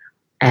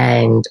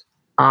 And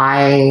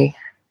I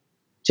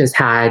just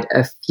had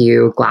a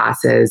few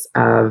glasses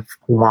of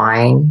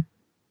wine.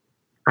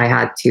 I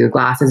had 2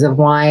 glasses of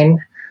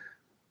wine,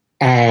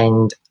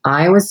 and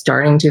I was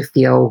starting to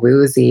feel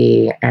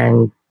woozy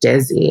and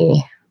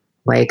dizzy,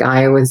 like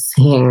I was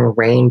seeing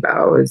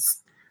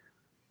rainbows.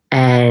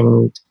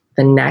 And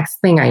the next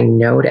thing I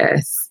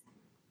notice,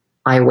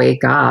 I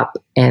wake up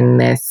in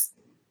this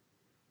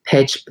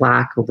pitch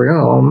black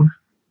room,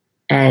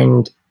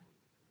 and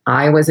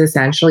I was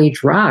essentially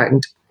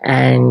drugged.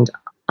 And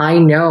I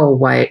know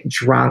what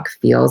drunk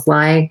feels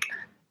like.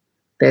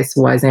 This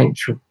wasn't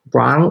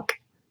drunk.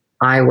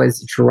 I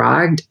was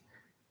drugged.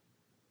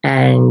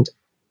 And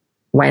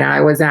when I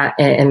was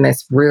in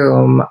this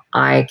room,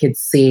 I could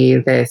see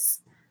this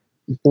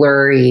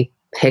blurry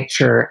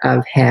picture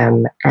of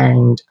him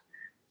and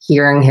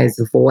hearing his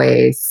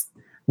voice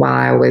while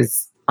I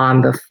was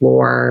on the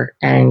floor.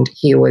 And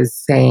he was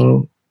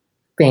saying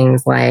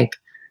things like,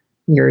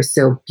 "You're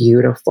so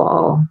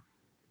beautiful.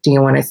 do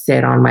you want to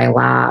sit on my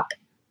lap?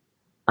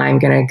 I'm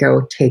going to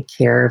go take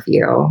care of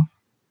you.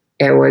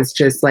 It was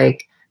just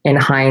like, in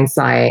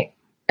hindsight,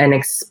 an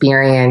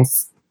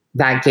experience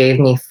that gave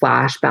me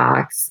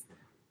flashbacks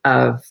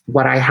of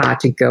what I had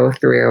to go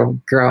through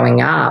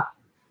growing up.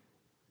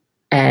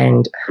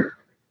 And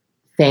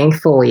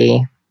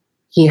thankfully,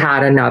 he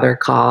had another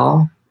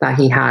call that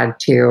he had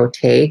to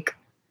take.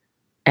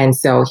 And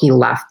so he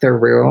left the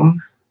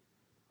room.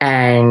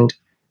 And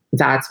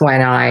that's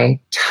when I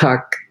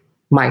took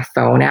my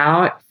phone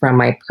out from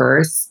my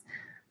purse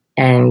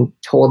and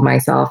told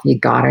myself, you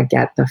gotta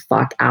get the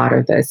fuck out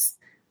of this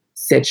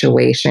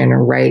situation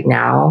right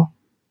now.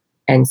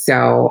 And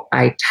so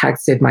I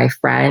texted my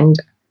friend,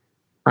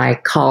 I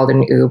called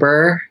an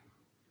Uber,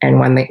 and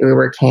when the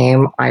Uber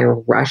came, I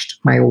rushed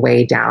my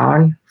way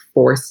down,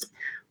 forced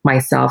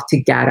myself to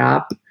get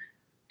up,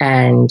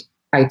 and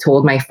I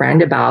told my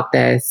friend about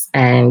this,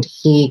 and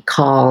he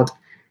called,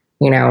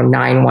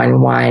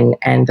 911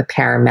 and the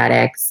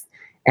paramedics,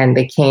 and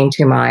they came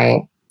to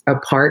my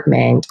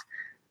apartment,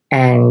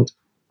 and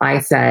I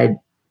said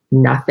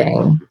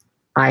nothing.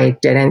 I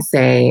didn't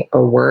say a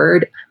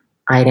word.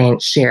 I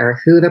didn't share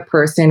who the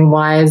person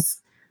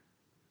was.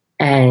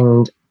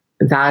 And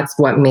that's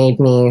what made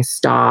me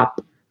stop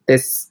the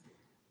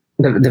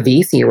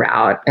VC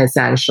route,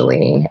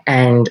 essentially.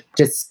 And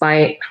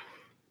despite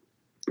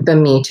the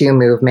Me Too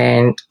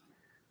movement,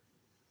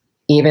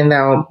 even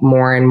though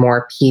more and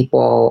more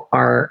people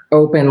are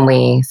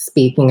openly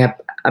speaking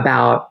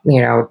about,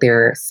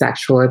 their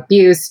sexual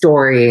abuse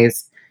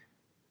stories,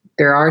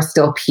 there are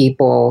still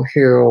people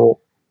who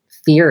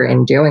fear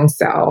in doing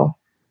so.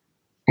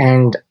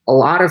 And a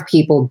lot of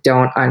people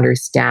don't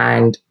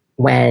understand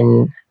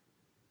when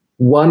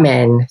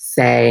women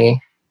say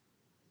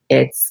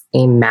it's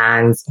a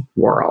man's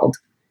world.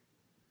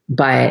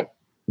 But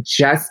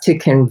just to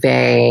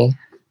convey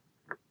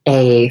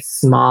a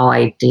small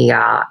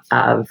idea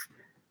of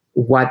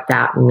what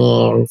that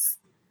means,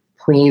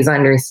 please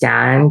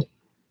understand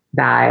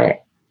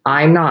that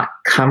I'm not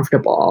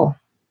comfortable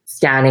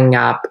standing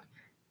up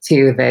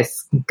to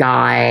this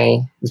guy,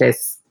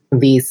 this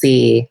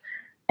VC,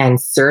 and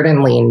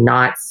certainly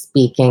not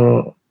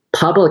speaking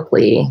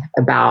publicly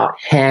about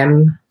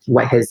him,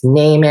 what his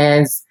name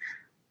is,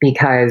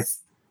 because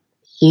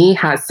he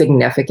has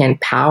significant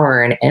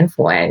power and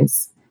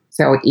influence.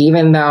 So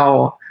even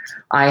though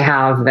I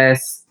have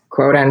this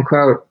quote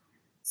unquote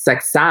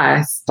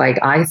success,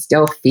 I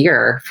still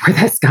fear for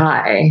this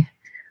guy.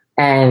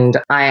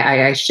 And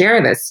I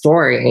share this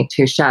story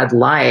to shed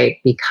light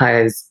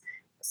because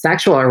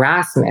sexual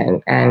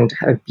harassment and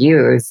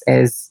abuse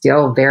is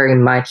still very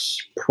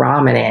much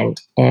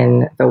prominent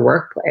in the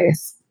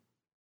workplace.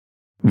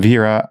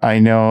 Vyra, I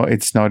know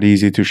it's not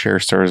easy to share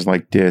stories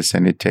like this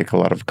and it takes a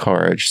lot of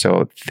courage.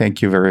 So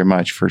thank you very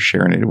much for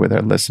sharing it with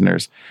our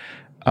listeners.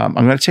 I'm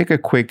going to take a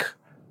quick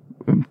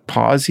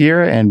pause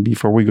here. And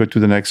before we go to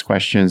the next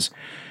questions,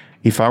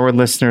 if our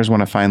listeners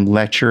want to find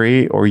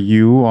Lechery or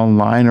you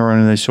online or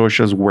on the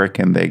socials, where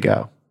can they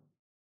go?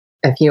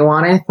 If you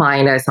want to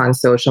find us on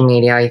social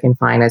media, you can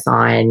find us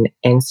on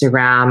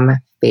Instagram,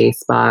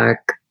 Facebook,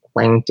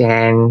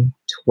 LinkedIn,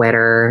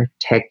 Twitter,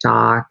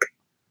 TikTok,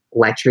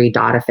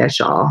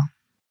 Lechery.official.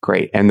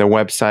 Great. And the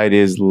website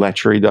is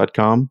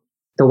lechery.com?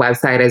 The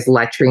website is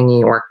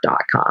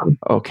lecherynewyork.com.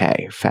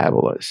 Okay,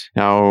 fabulous.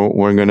 Now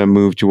we're going to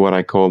move to what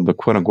I call the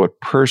quote unquote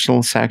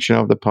personal section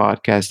of the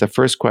podcast. The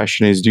first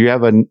question is, do you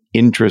have an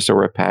interest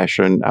or a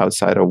passion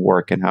outside of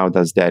work, and how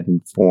does that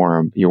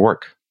inform your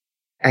work?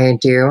 I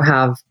do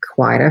have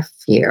quite a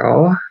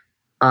few.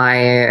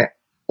 I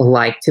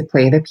like to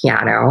play the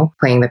piano.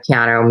 Playing the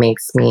piano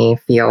makes me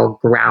feel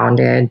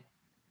grounded,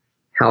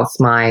 helps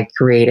my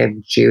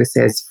creative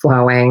juices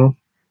flowing.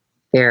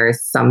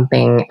 There's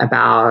something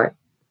about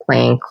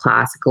playing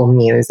classical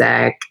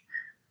music,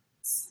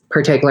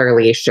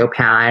 particularly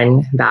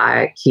Chopin,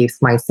 that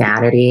keeps my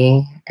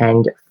sanity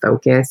and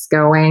focus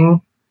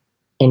going.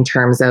 In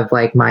terms of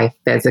my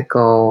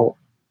physical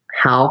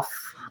health,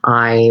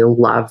 I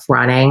love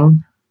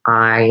running.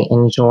 I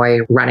enjoy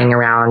running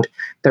around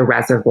the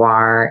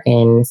reservoir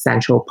in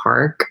Central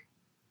Park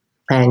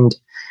and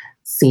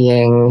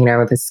seeing,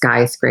 the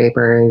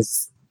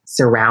skyscrapers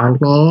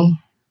surround me.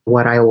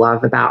 What I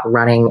love about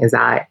running is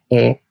that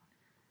it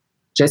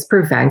just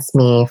prevents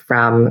me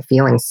from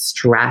feeling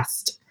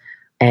stressed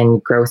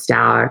and grossed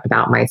out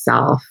about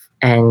myself.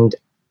 And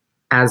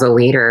as a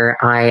leader,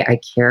 I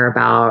care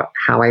about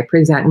how I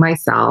present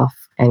myself.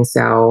 And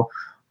so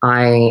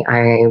I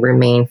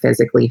remain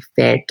physically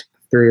fit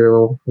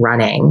through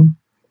running.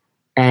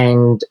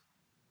 And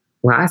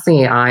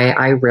lastly,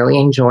 I really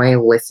enjoy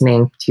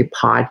listening to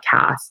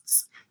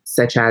podcasts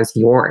such as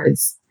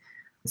yours.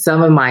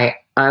 Some of my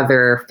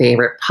other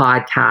favorite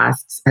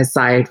podcasts,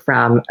 aside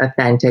from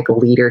Authentic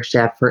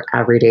Leadership for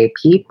Everyday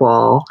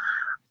People,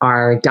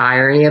 are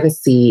Diary of a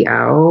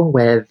CEO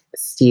with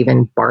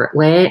Stephen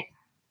Bartlett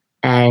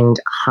and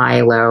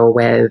High Low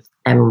with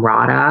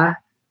Emrata,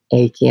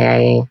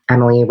 aka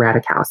Emily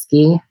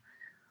Radikowski.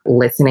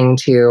 Listening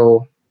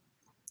to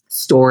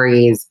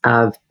stories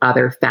of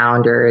other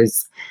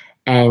founders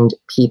and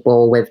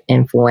people with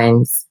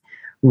influence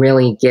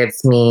really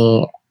gives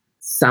me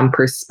some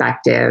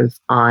perspective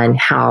on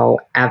how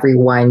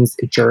everyone's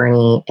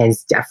journey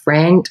is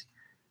different,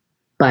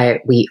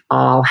 but we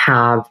all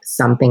have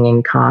something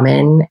in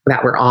common,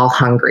 that we're all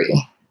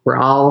hungry. We're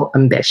all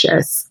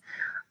ambitious.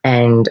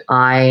 And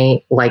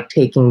I like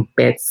taking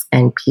bits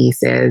and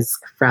pieces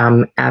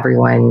from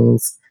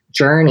everyone's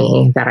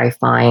journey that I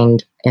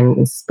find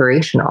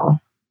inspirational.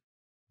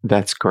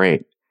 That's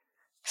great.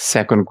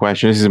 Second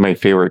question. This is my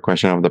favorite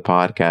question of the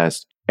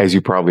podcast. As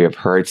you probably have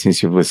heard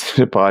since you've listened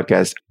to the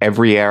podcast,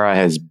 every era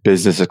has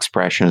business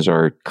expressions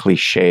or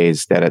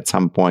cliches that at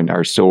some point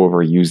are so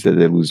overused that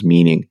they lose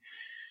meaning.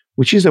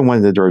 Which is the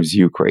one that drives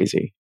you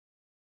crazy?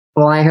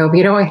 Well, I hope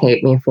you don't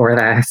hate me for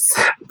this,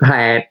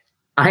 but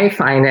I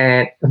find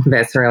it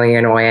viscerally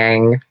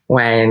annoying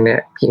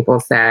when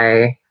people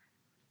say,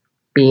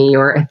 be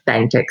your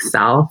authentic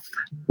self.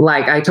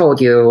 Like I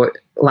told you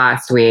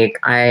last week,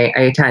 I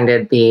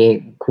attended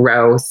the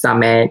Grow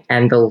Summit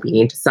and the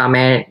Lead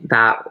Summit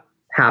that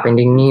happened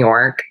in New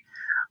York.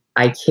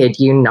 I kid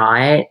you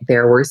not,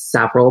 there were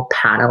several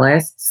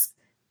panelists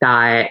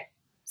that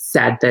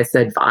said this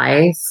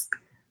advice,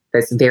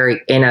 this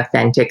very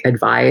inauthentic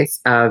advice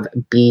of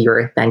be your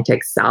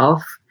authentic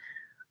self.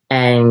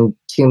 And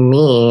to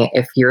me,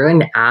 if you're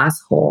an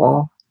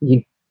asshole,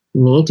 you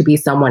need to be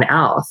someone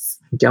else.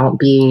 Don't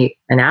be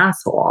an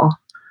asshole.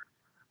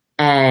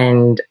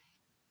 And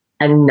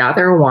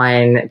another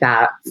one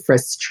that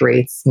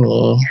frustrates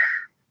me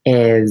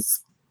is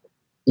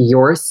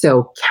you're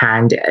so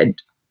candid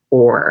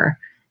or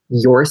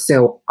you're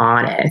so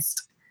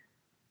honest.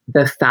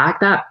 The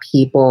fact that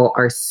people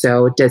are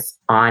so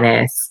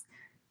dishonest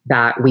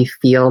that we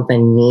feel the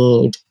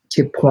need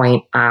to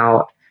point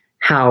out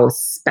how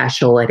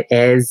special it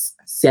is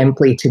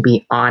simply to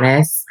be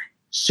honest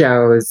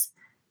shows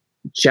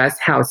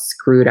just how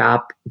screwed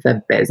up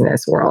the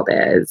business world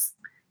is.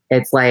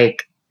 It's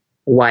like,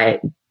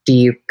 what, do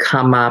you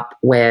come up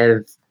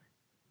with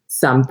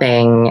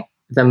something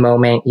the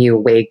moment you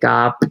wake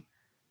up?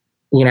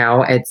 You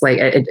know, it's like,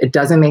 it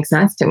doesn't make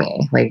sense to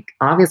me. Like,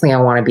 obviously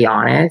I want to be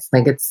honest.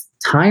 Like, it's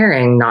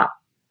tiring not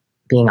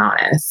being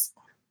honest.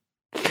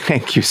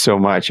 Thank you so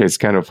much. It's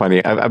kind of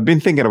funny. I've been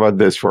thinking about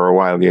this for a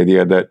while, the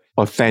idea that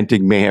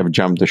authentic may have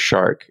jumped the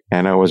shark.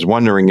 And I was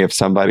wondering if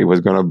somebody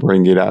was going to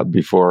bring it up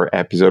before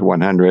episode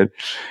 100.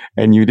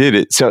 And you did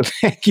it. So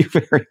thank you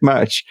very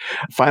much.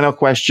 Final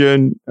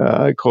question.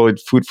 I call it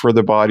food for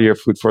the body or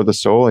food for the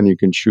soul. And you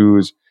can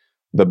choose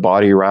the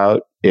body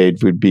route.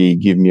 It would be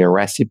give me a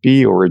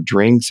recipe or a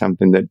drink,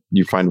 something that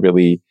you find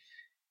really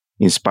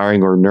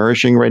inspiring or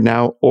nourishing right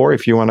now. Or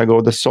if you want to go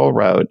the soul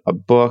route, a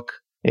book,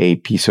 a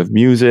piece of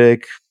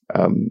music,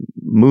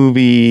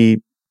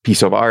 movie,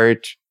 piece of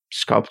art,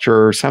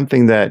 sculpture,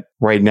 something that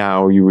right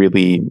now you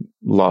really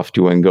love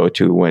to and go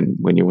to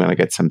when you want to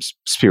get some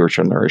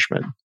spiritual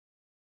nourishment.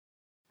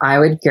 I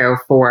would go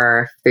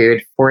for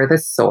food for the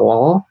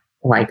soul.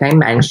 Like I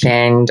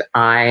mentioned,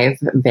 I've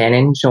been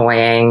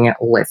enjoying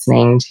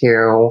listening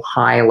to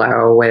High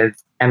Low with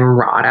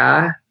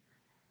Emrata.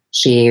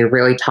 She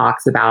really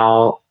talks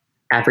about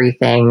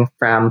everything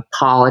from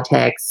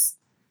politics,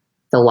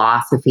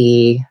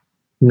 philosophy,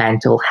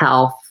 mental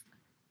health,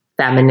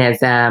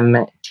 feminism,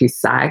 to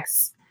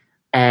sex.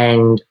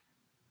 And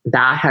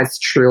that has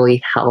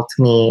truly helped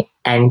me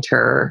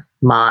enter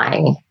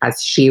my,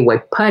 as she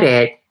would put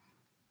it,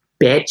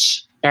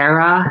 bitch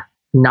era,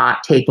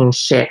 not taking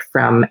shit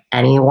from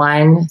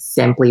anyone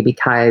simply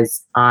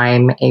because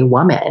I'm a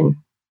woman.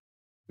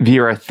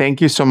 Vyra,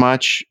 thank you so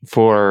much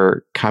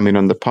for coming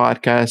on the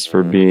podcast,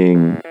 for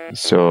being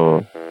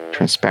so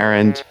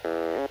transparent.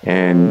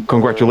 And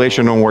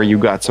congratulations on where you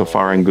got so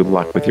far, and good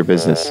luck with your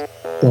business.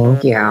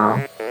 Thank you.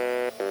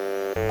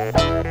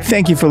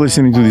 Thank you for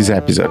listening to this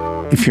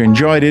episode. If you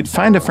enjoyed it,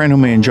 find a friend who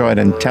may enjoy it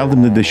and tell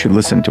them that they should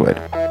listen to it.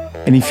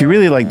 And if you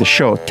really like the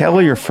show, tell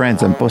all your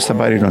friends and post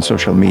about it on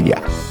social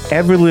media.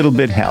 Every little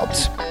bit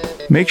helps.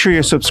 Make sure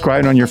you're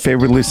subscribed on your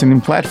favorite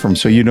listening platform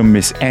so you don't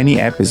miss any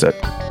episode.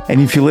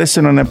 And if you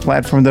listen on a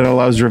platform that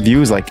allows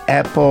reviews like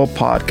Apple,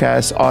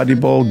 Podcasts,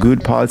 Audible,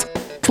 Good Pods,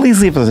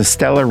 please leave us a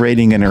stellar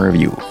rating and a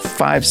review.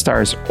 5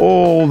 stars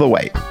all the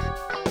way.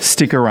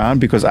 Stick around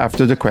because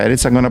after the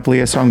credits, I'm going to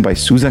play a song by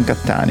Susan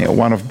Cattaneo,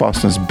 one of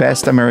Boston's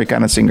best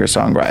Americana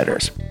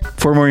singer-songwriters.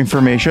 For more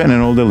information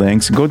and all the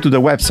links, go to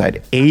the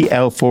website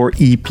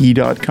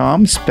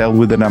al4ep.com, spelled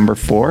with the number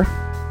 4.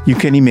 You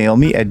can email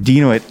me at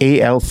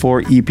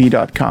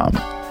dino@al4ep.com.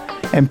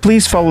 And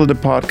please follow the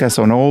podcast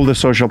on all the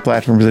social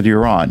platforms that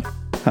you're on.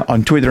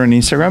 On Twitter and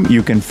Instagram,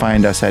 you can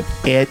find us at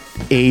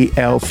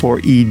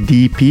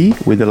AL4EDP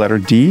with the letter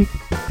D.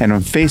 And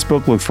on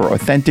Facebook, look for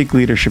Authentic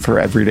Leadership for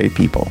Everyday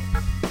People.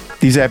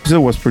 This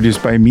episode was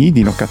produced by me,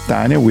 Dino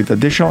Cattaneo, with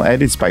additional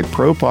edits by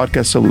Pro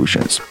Podcast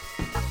Solutions.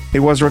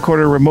 It was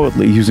recorded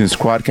remotely using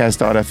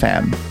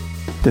Squadcast.fm.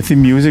 The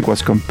theme music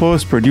was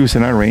composed, produced,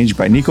 and arranged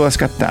by Nicolas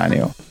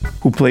Cattaneo,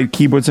 who played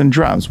keyboards and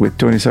drums with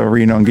Tony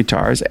Savarino on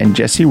guitars and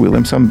Jesse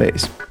Williams on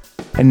bass.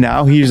 And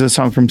now here's a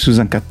song from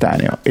Susan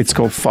Cattaneo. It's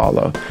called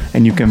Follow,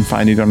 and you can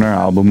find it on her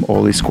album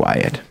All Is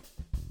Quiet.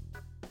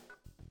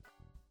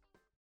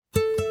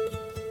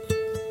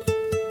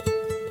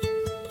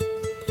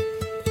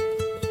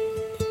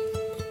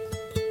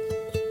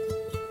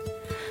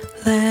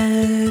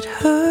 Let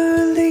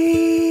her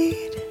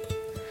lead,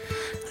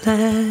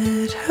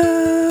 let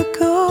her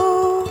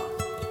go.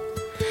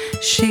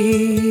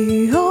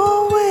 She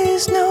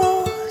always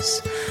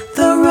knows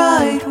the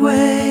right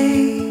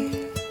way.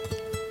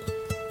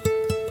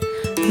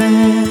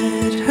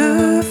 Let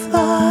her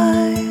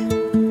fly,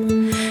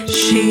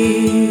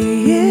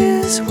 she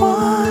is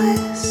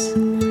wise.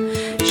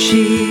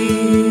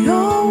 She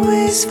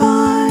always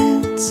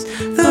finds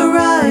the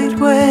right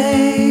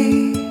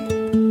way.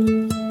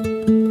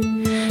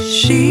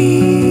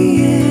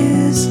 She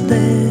is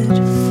lit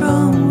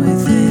from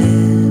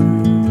within.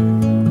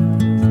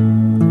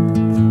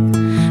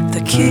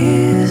 The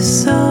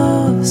kiss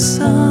of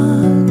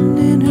sun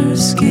in her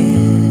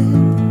skin.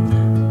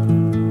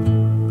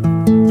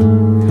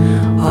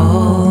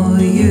 All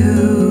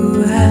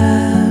you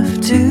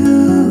have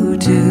to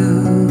do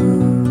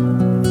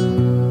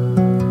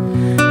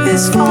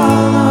is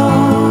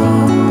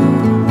follow,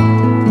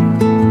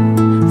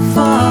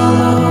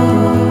 follow,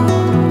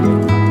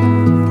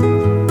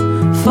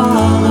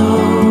 follow.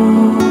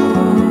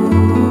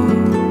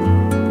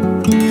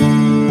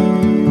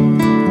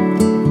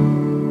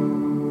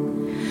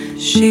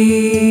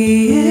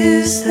 She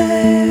is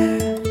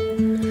there,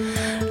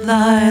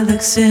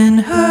 lilacs in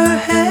her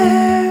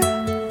hair.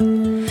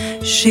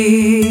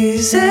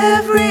 She's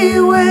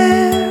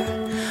everywhere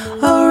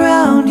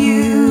around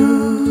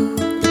you.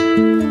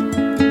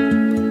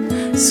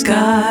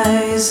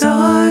 Skies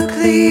are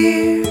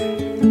clear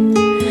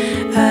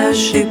as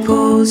she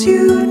pulls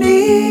you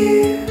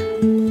near.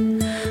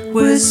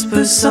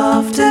 Whisper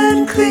soft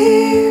and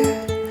clear,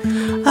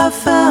 I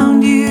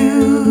found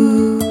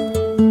you.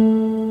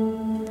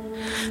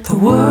 The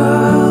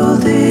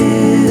world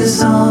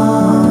is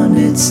on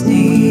its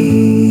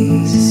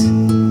knees.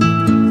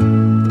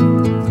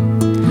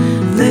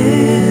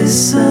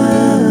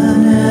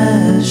 Listen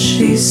as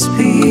she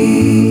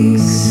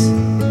speaks.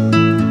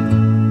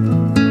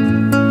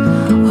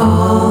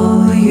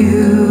 All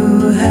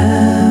you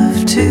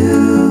have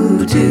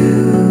to do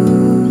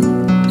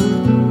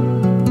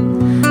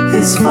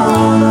is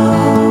follow,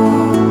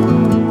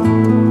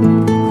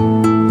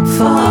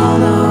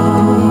 follow,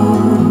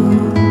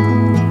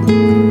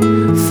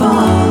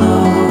 follow.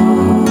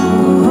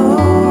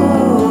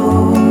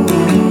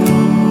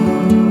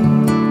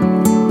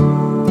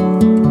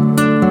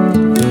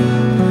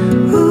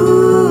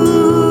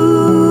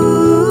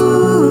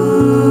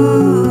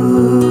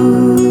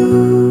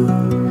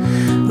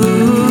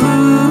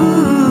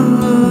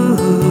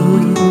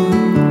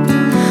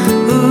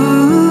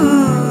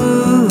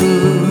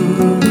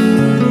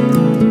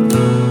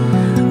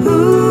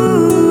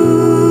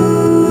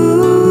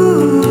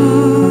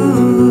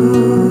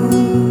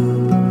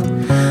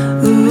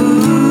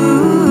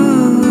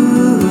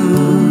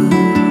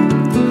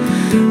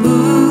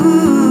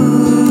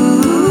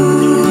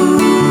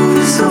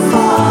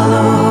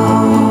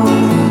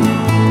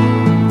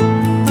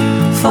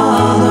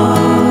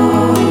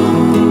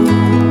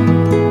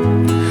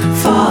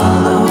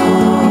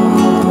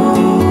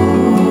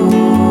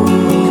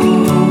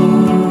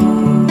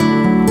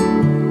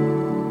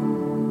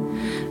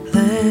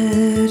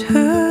 Let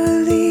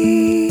her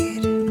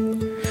lead,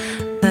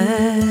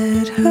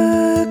 let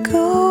her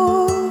go.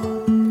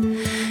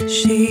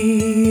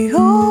 She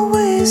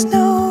always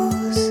knows